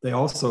 They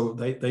also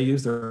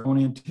use their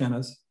own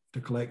antennas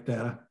to collect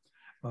data.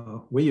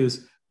 We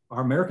use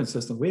our American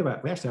system. We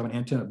actually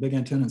have a big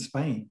antenna in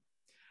Spain,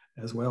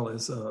 as well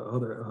as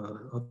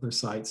other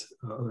sites,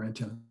 other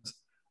antennas.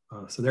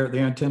 So their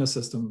antenna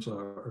systems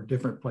are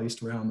different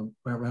placed around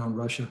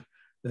Russia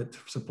that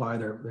supply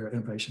their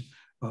information.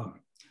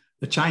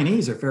 The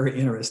Chinese are very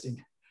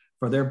interesting.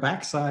 For their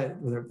backside,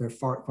 they're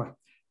far.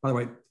 By the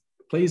way,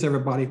 please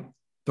everybody,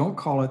 don't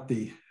call it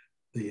the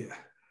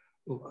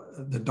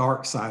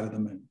dark side of the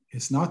moon.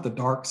 It's not the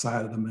dark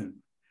side of the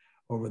moon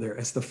over there.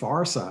 It's the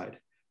far side.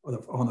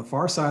 On the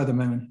far side of the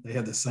moon, they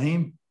have the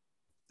same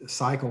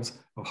cycles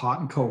of hot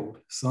and cold,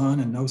 sun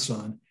and no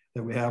sun,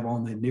 that we have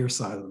on the near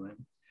side of the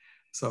moon.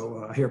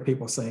 So I hear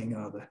people saying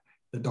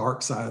the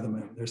dark side of the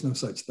moon. There's no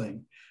such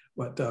thing.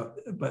 But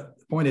the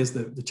point is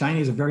that the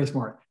Chinese are very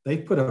smart. They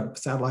put a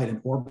satellite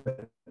in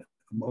orbit,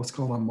 what's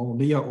called a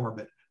Molniya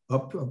orbit,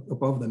 up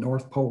above the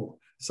North Pole,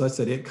 such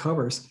that it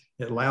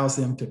allows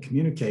them to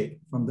communicate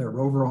from their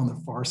rover on the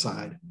far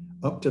side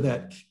up to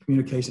that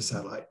communication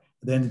satellite,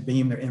 then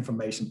beam their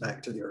information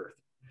back to the Earth.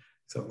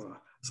 So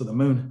the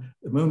moon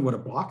would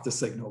have blocked the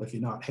signal if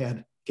you not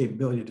had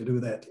capability to do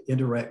that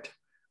indirect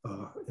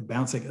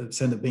bouncing,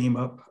 send a beam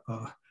up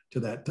to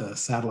that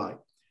satellite,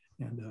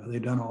 and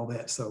they've done all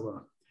that.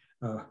 So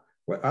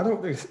I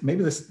don't think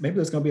maybe there's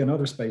going to be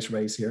another space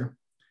race here.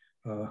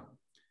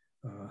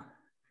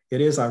 It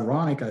is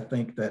ironic, I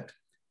think, that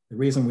the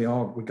reason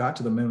we got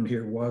to the moon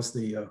here was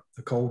the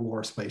Cold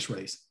War space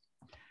race,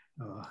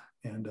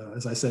 and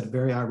as I said,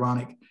 very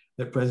ironic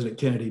that President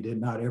Kennedy did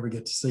not ever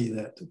get to see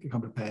that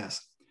come to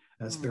pass.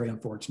 That's very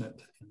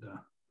unfortunate,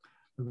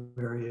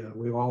 and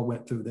we all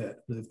lived through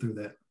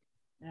that.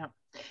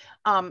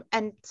 Yeah,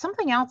 and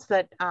something else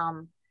that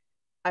I'm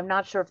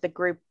not sure if the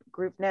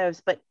group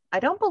knows, but I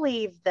don't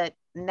believe that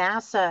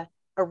NASA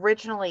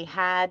originally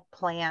had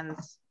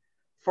plans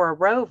for a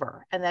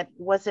rover, and that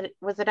was it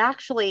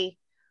actually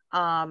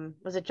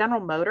was it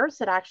General Motors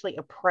that actually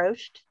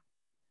approached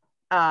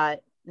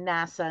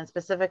NASA and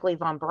specifically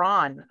von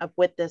Braun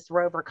with this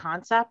rover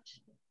concept?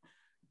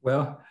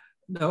 Well,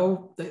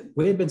 no,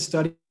 we had been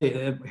studying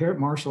here at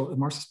Marshall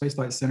Space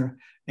Flight Center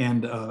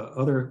and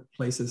other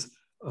places.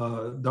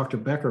 Dr.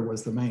 Becker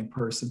was the main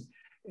person,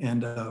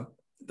 and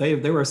they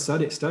were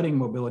studying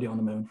mobility on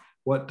the moon.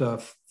 What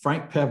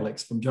Frank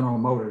Pevlix from General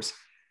Motors,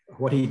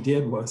 what he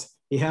did was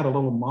he had a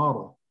little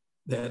model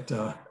that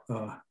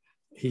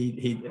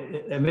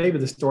and maybe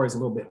the story is a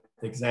little bit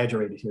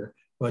exaggerated here,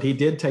 but he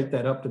did take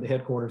that up to the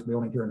headquarters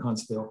building here in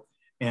Huntsville,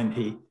 and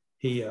he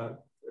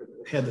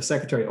had the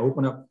secretary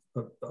open up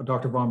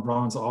Dr. von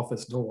Braun's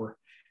office door,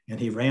 and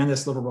he ran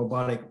this little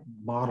robotic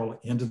model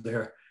into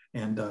there.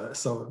 And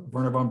so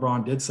Werner von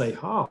Braun did say,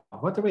 "Oh,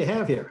 what do we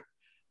have here?"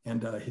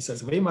 And he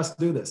says, "We must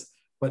do this."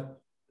 But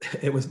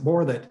it was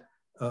more that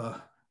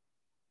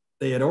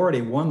they had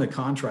already won the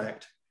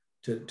contract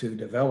to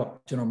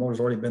develop. General Motors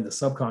had already been the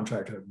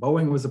subcontractor.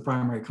 Boeing was the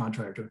primary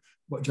contractor,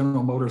 but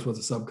General Motors was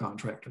a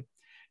subcontractor.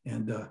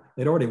 And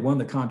they'd already won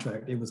the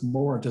contract. It was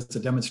more just a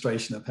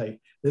demonstration of, hey,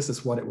 this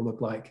is what it would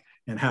look like,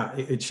 and how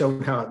it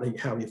showed how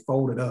you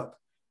fold it up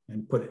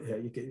and put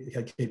it. You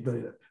had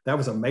capability. That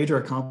was a major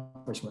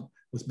accomplishment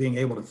was being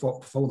able to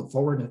fold the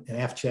forward and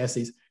aft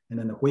chassis, and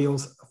then the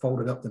wheels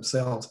folded up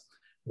themselves.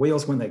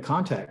 Wheels, when they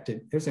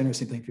contacted, here's an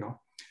interesting thing for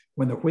y'all.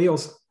 When the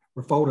wheels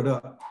were folded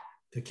up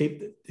to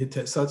keep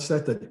it such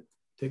that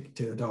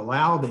to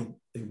allow the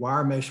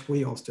wire mesh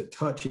wheels to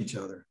touch each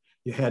other,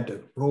 you had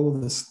to roll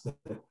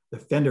the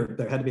fender.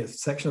 There had to be a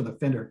section of the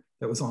fender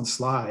that was on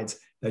slides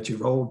that you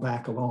rolled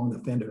back along the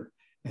fender.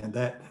 And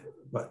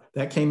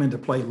that came into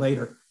play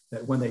later,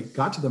 that when they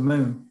got to the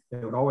moon,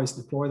 they would always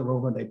deploy the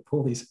rover and they'd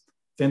pull these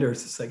fender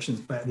sections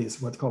back,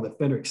 these what's called the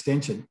fender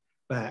extension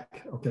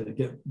back, okay, to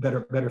get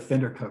better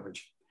fender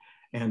coverage.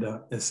 And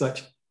as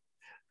such,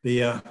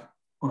 on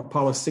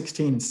Apollo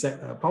 16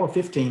 and Apollo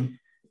 15,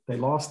 they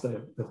lost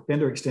the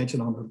fender extension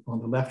on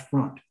the left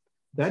front.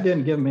 That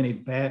didn't give them any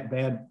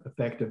bad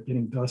effect of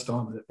getting dust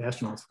on the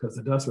astronauts, because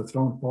the dust was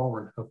thrown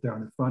forward up there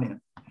on the front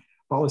end.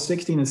 Apollo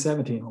 16 and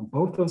 17, on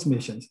both those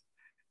missions,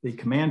 the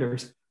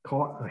commanders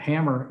caught a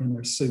hammer in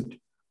their suit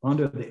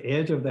under the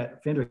edge of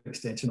that fender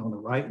extension on the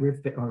right rear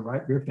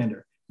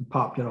fender and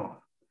popped it off.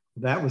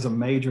 That was a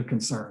major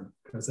concern,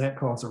 because that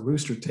caused a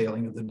rooster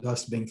tailing of the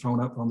dust being thrown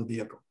up on the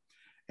vehicle.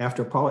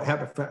 After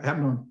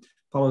happened on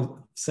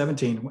Apollo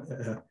 17,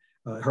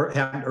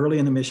 happened early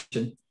in the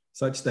mission,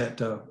 such that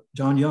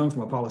John Young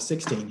from Apollo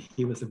 16,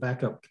 he was the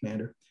backup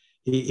commander.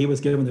 He was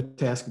given the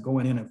task of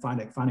going in and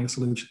finding a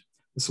solution.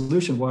 The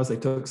solution was they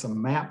took some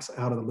maps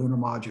out of the lunar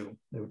module.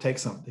 They would take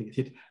some,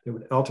 they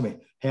would ultimately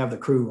have the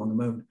crew on the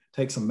moon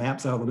take some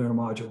maps out of the lunar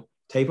module,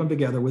 tape them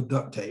together with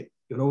duct tape,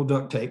 good old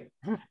duct tape,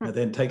 and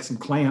then take some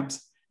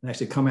clamps and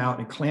actually come out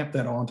and clamp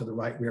that onto the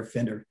right rear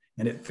fender.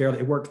 And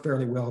it worked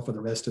fairly well for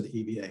the rest of the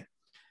EVA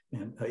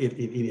and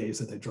EVAs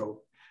that they drove.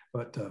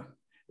 But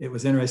it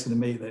was interesting to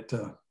me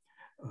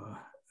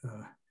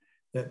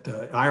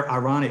that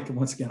ironic,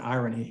 once again,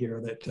 irony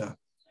here, that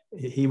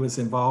he was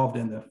involved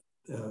in the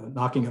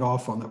knocking it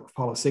off on the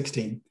Apollo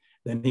 16,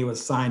 then he was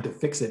assigned to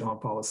fix it on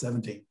Apollo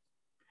 17.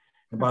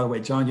 And by the way,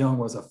 John Young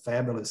was a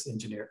fabulous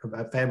engineer,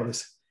 a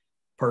fabulous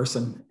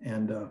person,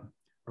 and a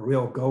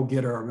real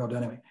go-getter, a real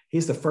dynamic.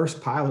 He's the first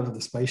pilot of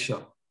the space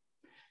shuttle.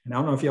 And I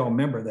don't know if y'all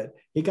remember that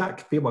he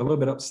got people a little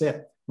bit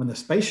upset when the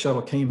space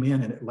shuttle came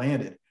in and it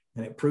landed,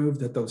 and it proved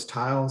that those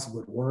tiles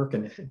would work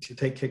and to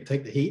take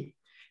the heat.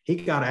 He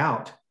got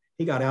out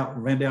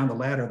and ran down the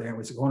ladder there and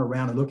was going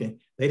around and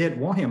looking. They didn't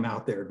want him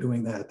out there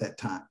doing that at that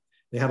time.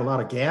 They had a lot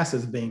of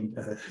gases being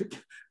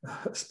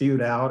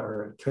spewed out,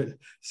 or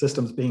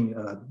systems being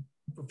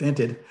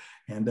vented.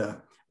 And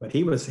but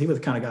he was the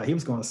kind of guy, he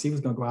was going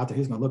to go out there,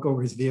 he was going to look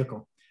over his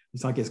vehicle,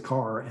 it's like his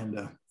car,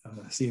 and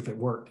see if it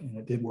worked. And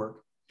it did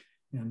work.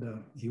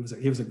 And he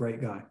was a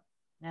great guy.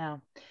 Yeah.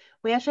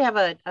 We actually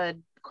have a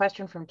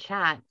question from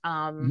chat.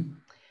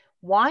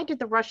 Why did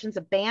the Russians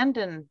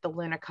abandon the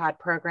Lunar COD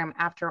program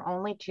after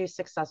only 2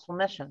 successful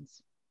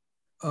missions?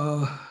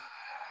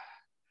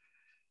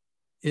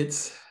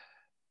 It's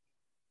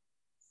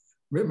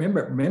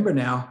remember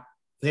now,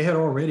 they had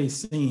already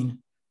seen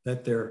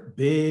that their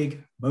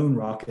big moon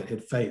rocket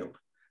had failed.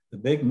 The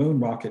big moon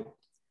rocket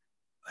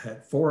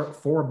had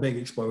four big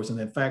explosions.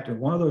 In fact, in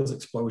one of those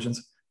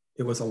explosions,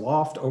 it was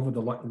aloft over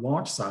the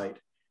launch site,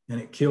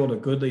 and it killed a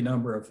goodly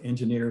number of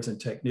engineers and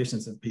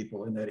technicians and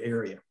people in that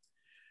area.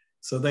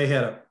 So they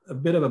had a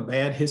bit of a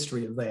bad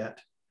history of that.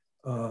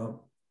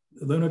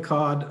 Lunar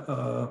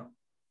COD,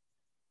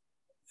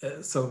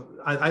 so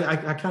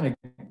I kind of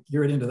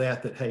geared into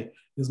that hey,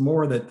 there's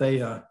more that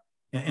they,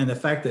 and the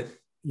fact that,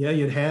 yeah,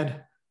 you'd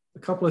had a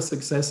couple of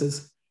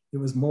successes. It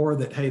was more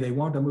that, hey, they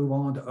wanted to move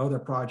on to other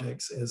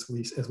projects. As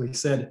we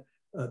said,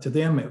 to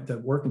them, the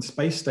working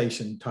space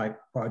station type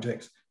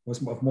projects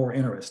was of more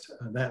interest.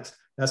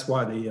 That's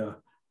why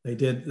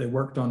they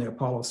worked on the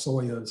Apollo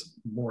Soyuz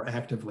more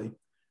actively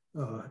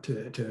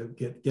to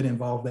get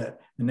involved in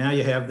that. And now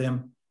you have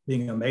them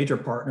being a major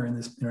partner in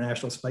this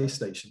International Space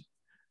Station.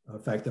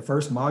 In fact, the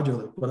first module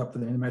that put up for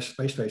the International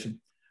Space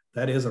Station,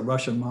 that is a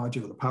Russian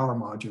module, the power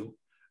module,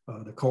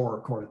 the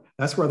core.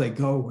 That's where they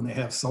go when they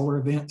have solar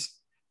events.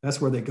 That's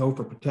where they go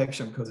for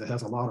protection, because it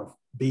has a lot of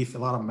beef, a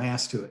lot of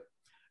mass to it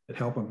that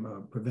help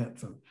them prevent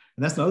from.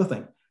 And that's another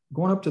thing.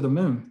 Going up to the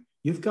moon,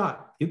 you've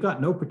got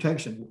no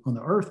protection. On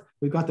the Earth,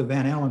 we've got the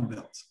Van Allen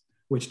belts,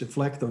 which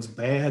deflect those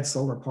bad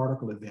solar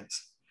particle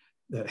events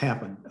that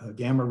happen,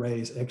 gamma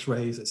rays,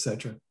 X-rays, et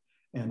cetera.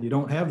 And you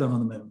don't have them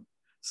on the moon.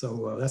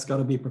 So that's got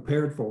to be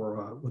prepared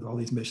for with all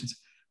these missions.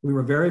 We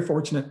were very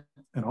fortunate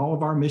in all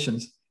of our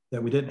missions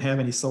that we didn't have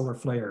any solar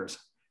flares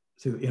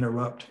to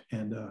interrupt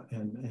and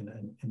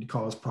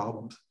cause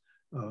problems.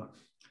 I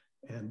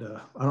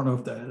don't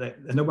know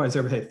if nobody's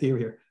ever had theory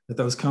here that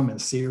those come in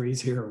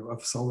series here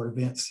of solar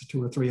events,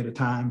 2 or 3 at a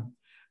time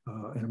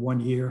in 1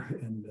 year,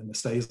 and it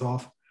stays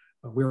off.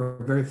 We were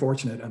very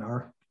fortunate in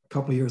our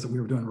couple of years that we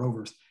were doing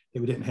rovers that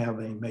we didn't have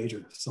any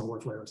major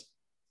solar flares.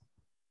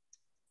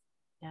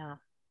 Yeah.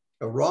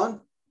 Ron,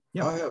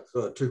 yeah. I have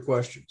 2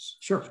 questions.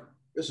 Sure.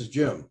 This is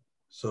Jim.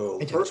 So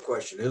the first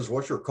question is,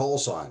 what's your call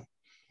sign?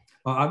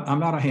 I'm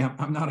not a ham.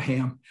 I'm not a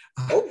ham.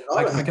 Oh,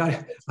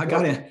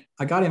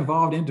 I got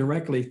involved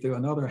indirectly through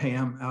another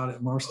ham out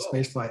at Marshall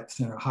Space Flight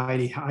Center,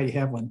 Heidi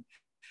Havlin.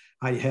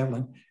 Heidi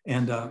Havlin,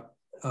 and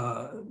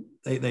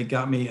they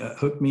got me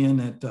hooked me in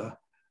at.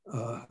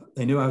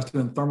 They knew I was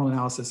doing thermal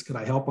analysis. Could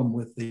I help them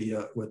with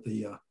the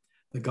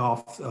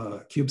golf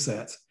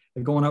CubeSats?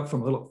 They're going up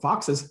from little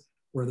foxes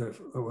where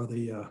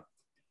the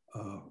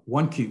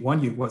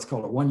 1U, what's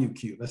called a 1U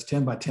cube. That's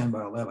 10 by 10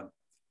 by 11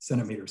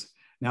 centimeters.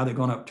 Now they're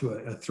going up to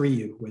a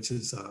 3U, which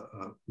is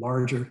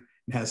larger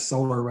and has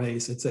solar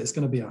arrays. It's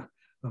going to be a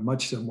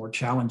much more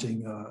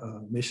challenging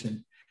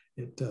mission.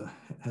 It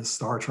has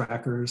star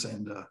trackers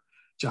and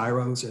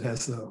gyros. It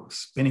has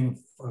spinning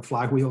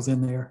flywheels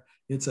in there.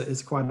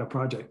 It's quite a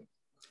project.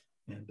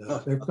 And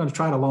they're going to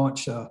try to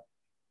launch, I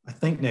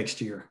think,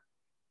 next year.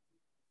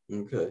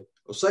 Okay.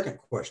 Well, second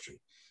question.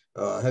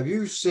 Have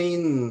you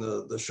seen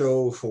the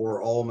show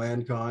For All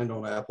Mankind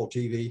on Apple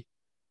TV?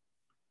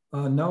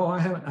 No, I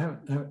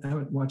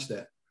haven't watched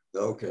that.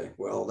 Okay.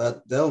 Well,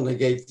 that'll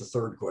negate the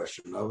third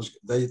question.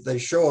 They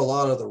show a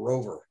lot of the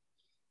rover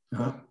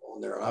on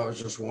there. I was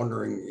just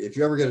wondering if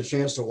you ever get a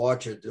chance to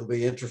watch it, it'll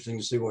be interesting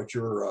to see what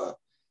your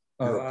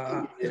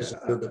is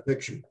their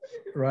depiction.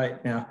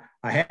 Right. Now,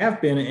 I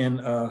have been in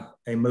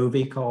a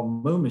movie called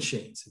Moon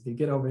Machines. If you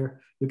get over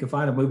here, you can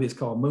find a movie. It's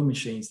called Moon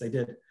Machines. They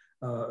did.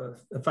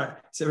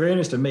 It's very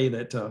interesting to me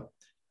that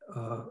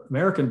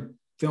American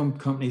film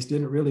companies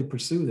didn't really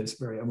pursue this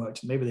very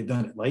much. Maybe they've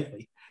done it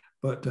lately,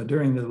 but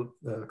during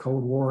the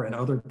Cold War and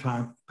other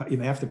time,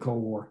 even after the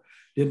Cold War,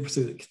 didn't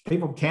pursue it.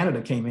 People from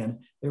Canada came in.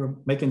 They were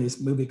making this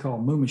movie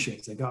called Moon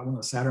Machines. They got one on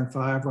a Saturn V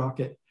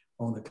rocket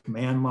on the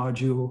command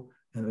module,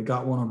 and they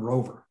got one on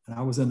Rover. And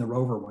I was in the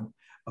Rover one,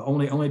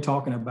 only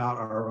talking about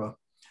our,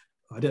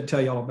 I didn't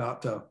tell you all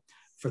about,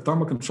 for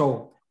thermal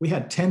control, we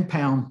had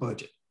 10-pound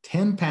budget,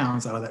 10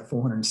 pounds out of that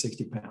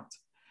 460 pounds.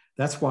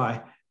 That's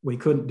why we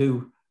couldn't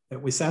do,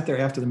 we sat there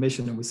after the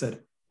mission and we said,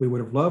 we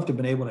would have loved to have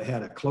been able to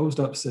have a closed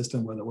up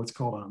system with what's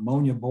called an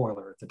ammonia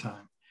boiler at the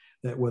time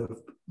that would have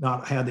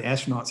not had the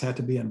astronauts had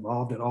to be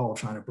involved at all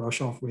trying to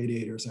brush off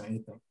radiators or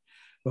anything.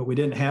 But we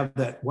didn't have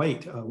that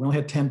weight. We only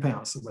had 10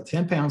 pounds. So with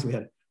 10 pounds, we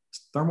had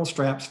thermal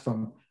straps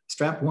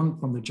strap one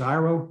from the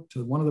gyro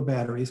to one of the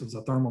batteries was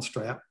a thermal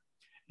strap.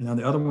 And then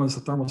the other one was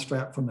a thermal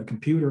strap from the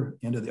computer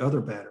into the other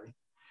battery.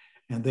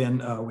 And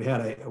then we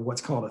had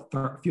what's called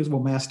a fusible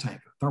mass tank,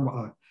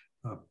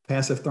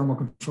 passive thermal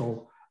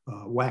control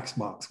wax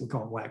box. We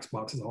call it wax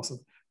boxes also,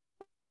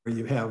 where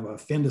you have a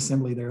finned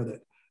assembly there that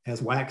has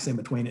wax in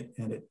between it,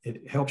 and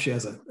it helps you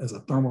as a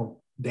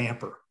thermal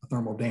damper,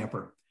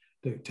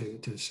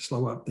 to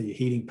slow up the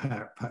heating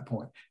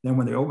point. Then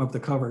when they open up the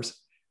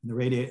covers and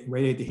they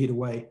radiate the heat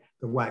away,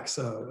 the wax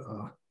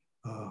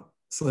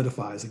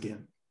solidifies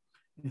again.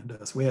 And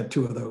so we had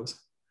two of those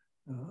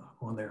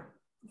on there.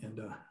 And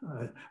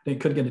they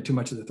couldn't get into too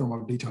much of the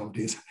thermal detail of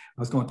these. I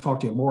was going to talk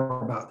to you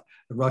more about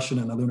the Russian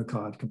and the Lunar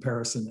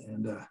comparison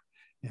and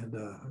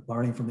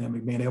learning from them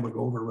and being able to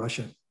go over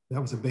Russia. That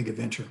was a big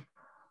adventure.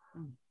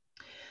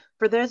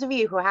 For those of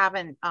you who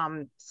haven't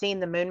seen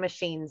the Moon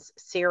Machines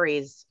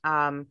series,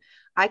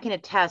 I can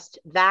attest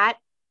that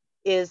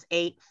is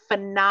a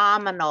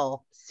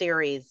phenomenal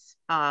series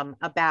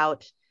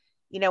about,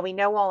 we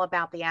know all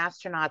about the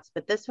astronauts,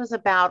 but this was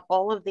about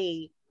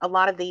a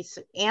lot of these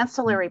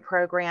ancillary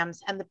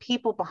programs and the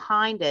people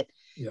behind it.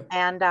 Yep.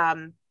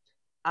 And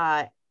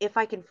if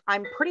I can,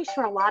 I'm pretty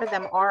sure a lot of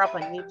them are up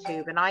on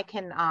YouTube, and I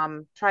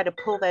can try to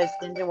pull those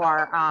into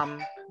our,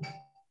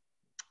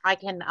 I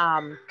can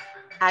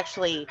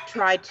actually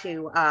try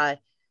to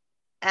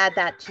add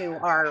that to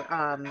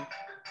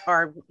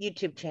our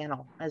YouTube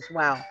channel as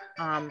well.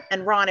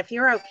 And Ron, if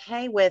you're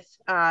okay with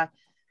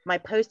my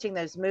posting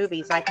those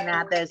movies, I can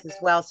add those as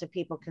well so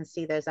people can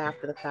see those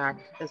after the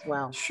fact as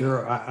well.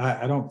 Sure,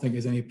 I don't think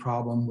there's any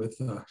problem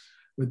with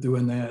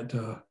doing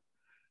that.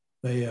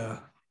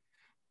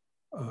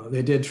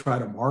 They did try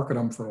to market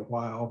them for a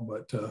while,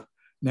 but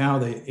now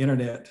the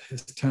internet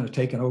has kind of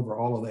taken over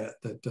all of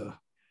that. That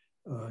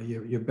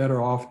you're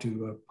better off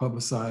to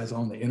publicize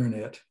on the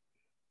internet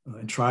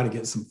and try to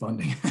get some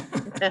funding.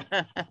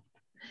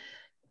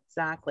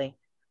 Exactly.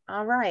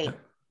 All right.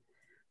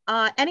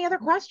 Any other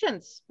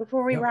questions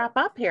before we wrap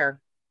up here?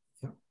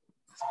 Yep.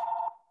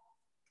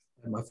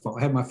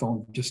 I had my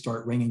phone just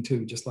start ringing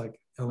too, just like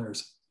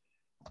Eleanor's.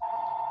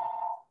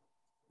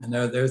 And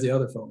there's the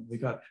other phone.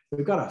 We've got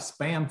a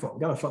spam phone.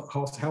 We've got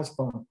a house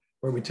phone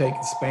where we take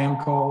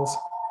spam calls,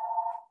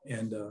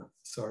 and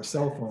so our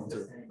cell phones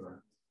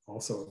are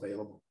also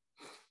available.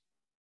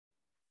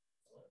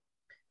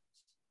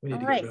 We need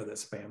to get rid of that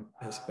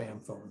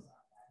spam phone.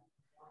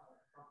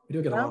 We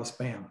do get a lot of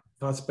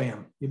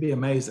spam. You'd be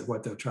amazed at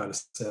what they'll try to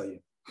sell you.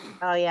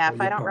 Oh yeah,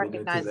 if I don't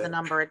recognize the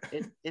number,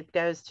 it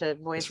goes to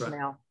voicemail.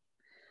 Right.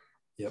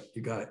 Yep,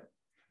 you got it.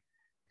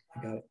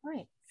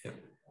 Right. Yep.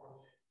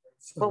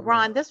 So, well,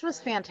 Ron, this was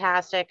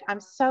fantastic.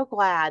 I'm so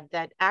glad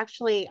that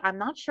actually, I'm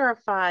not sure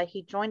if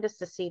he joined us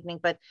this evening,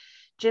 but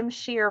Jim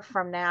Shear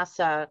from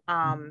NASA,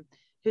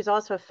 who's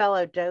also a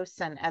fellow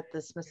docent at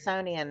the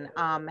Smithsonian,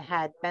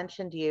 had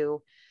mentioned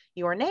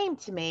your name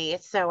to me.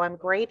 So I'm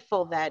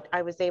grateful that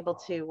I was able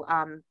to,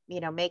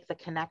 make the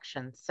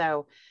connection.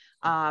 So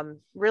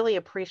Really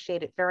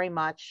appreciate it very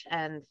much,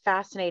 and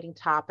fascinating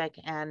topic.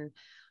 And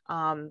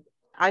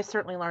I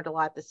certainly learned a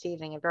lot this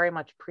evening and very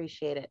much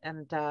appreciate it.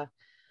 And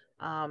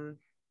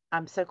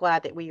I'm so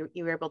glad that you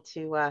were able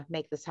to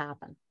make this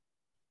happen.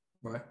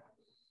 Right.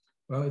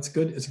 Well, it's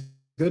good. It's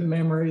good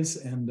memories,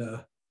 and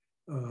I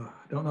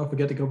don't know if we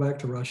get to go back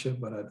to Russia,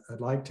 but I'd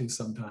like to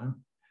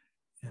sometime.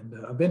 And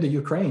I've been to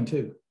Ukraine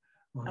too,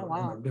 on,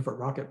 on a different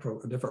rocket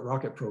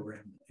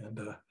program, and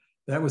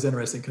that was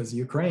interesting because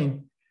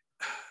Ukraine,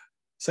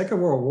 Second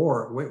World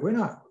War. We're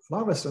not, a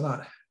lot of us are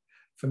not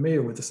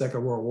familiar with the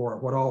Second World War,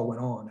 what all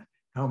went on,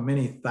 how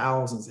many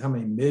thousands, how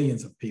many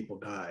millions of people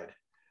died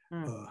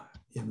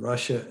in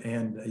Russia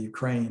and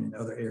Ukraine and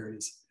other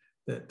areas.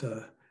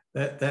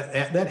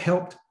 That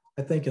helped,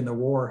 I think, in the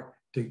war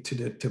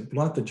to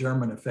blunt the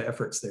German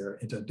efforts there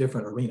into a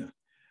different arena,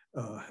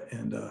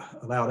 and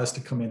allowed us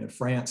to come in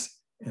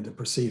France and to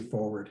proceed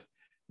forward.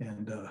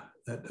 And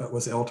that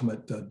was the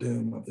ultimate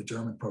doom of the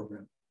German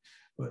program.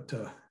 But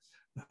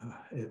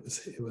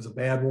it was a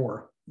bad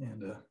war,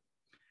 and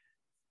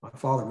my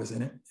father was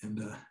in it, and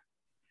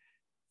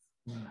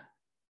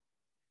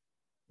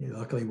he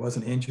luckily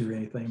wasn't injured or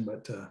anything.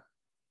 But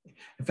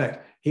in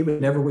fact, he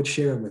would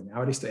share with me.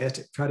 I used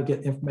to try to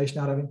get information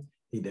out of him.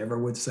 He never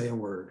would say a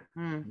word.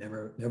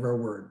 Never a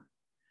word.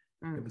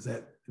 It was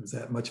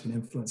that much of an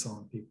influence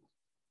on people.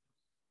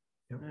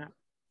 Yep. Yeah.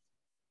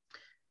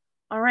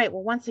 All right.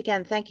 Well, once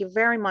again, thank you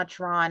very much,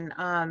 Ron.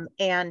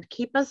 And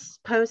keep us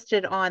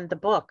posted on the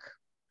book.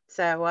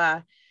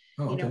 So,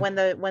 you know, when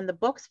the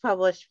book's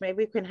published,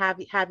 maybe we can have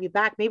you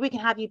back. Maybe we can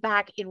have you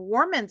back in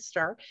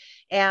Warminster,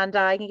 and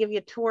I can give you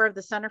a tour of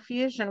the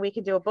centrifuge, and we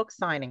can do a book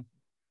signing.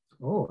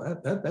 Oh,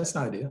 that's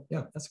an idea.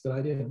 Yeah, that's a good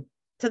idea.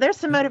 So there's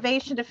some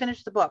motivation to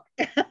finish the book.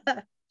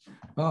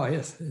 Oh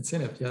yes,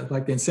 incentive. Yeah,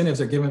 like the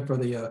incentives are given for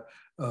the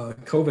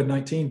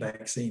COVID-19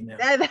 vaccine now.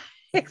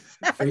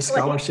 Exactly. Free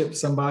scholarship to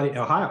somebody.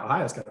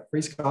 Ohio's got a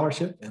free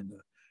scholarship and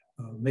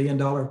a $1 million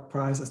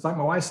prize. It's like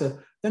my wife said,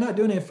 they're not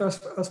doing it for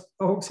us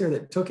folks here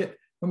that took it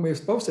when we were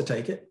supposed to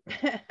take it.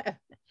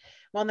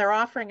 Well, and they're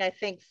offering, I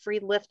think, free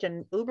Lyft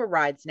and Uber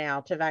rides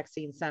now to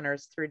vaccine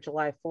centers through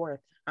July 4th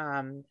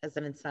as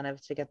an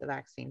incentive to get the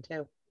vaccine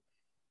too.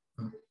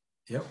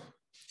 Yep.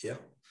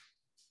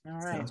 All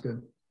right. Sounds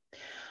good.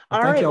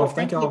 Well,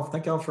 thank y'all. Well,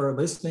 thank y'all for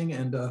listening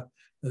and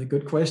the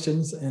good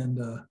questions. And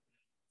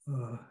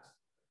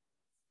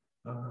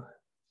I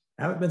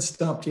haven't been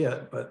stumped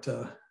yet, but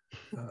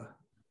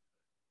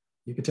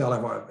you can tell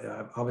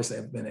I've obviously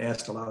I've been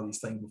asked a lot of these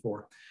things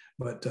before.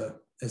 But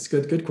it's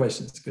good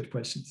questions. Good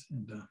questions.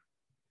 And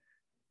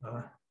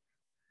all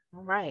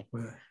right.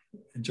 Well,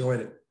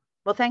 enjoyed it.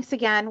 Well, thanks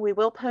again. We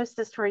will post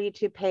this to our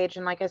YouTube page.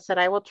 And like I said,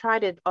 I will try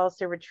to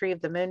also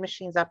retrieve the Moon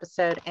Machines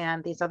episode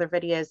and these other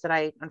videos that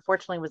I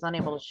unfortunately was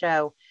unable to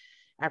show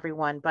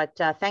everyone. But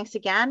thanks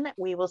again.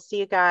 We will see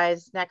you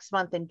guys next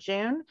month in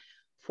June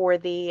for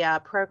the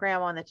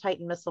program on the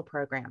Titan missile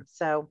program.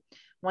 So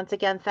once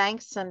again,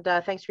 thanks. And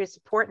thanks for your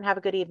support, and have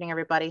a good evening,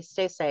 everybody.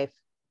 Stay safe.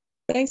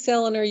 Thanks,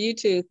 Eleanor. You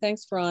too.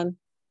 Thanks, Ron.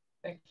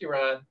 Thank you,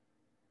 Ron.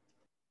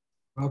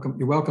 Welcome.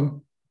 You're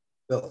welcome.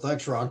 Bill,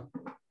 thanks, Ron.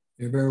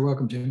 You're very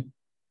welcome, Jim.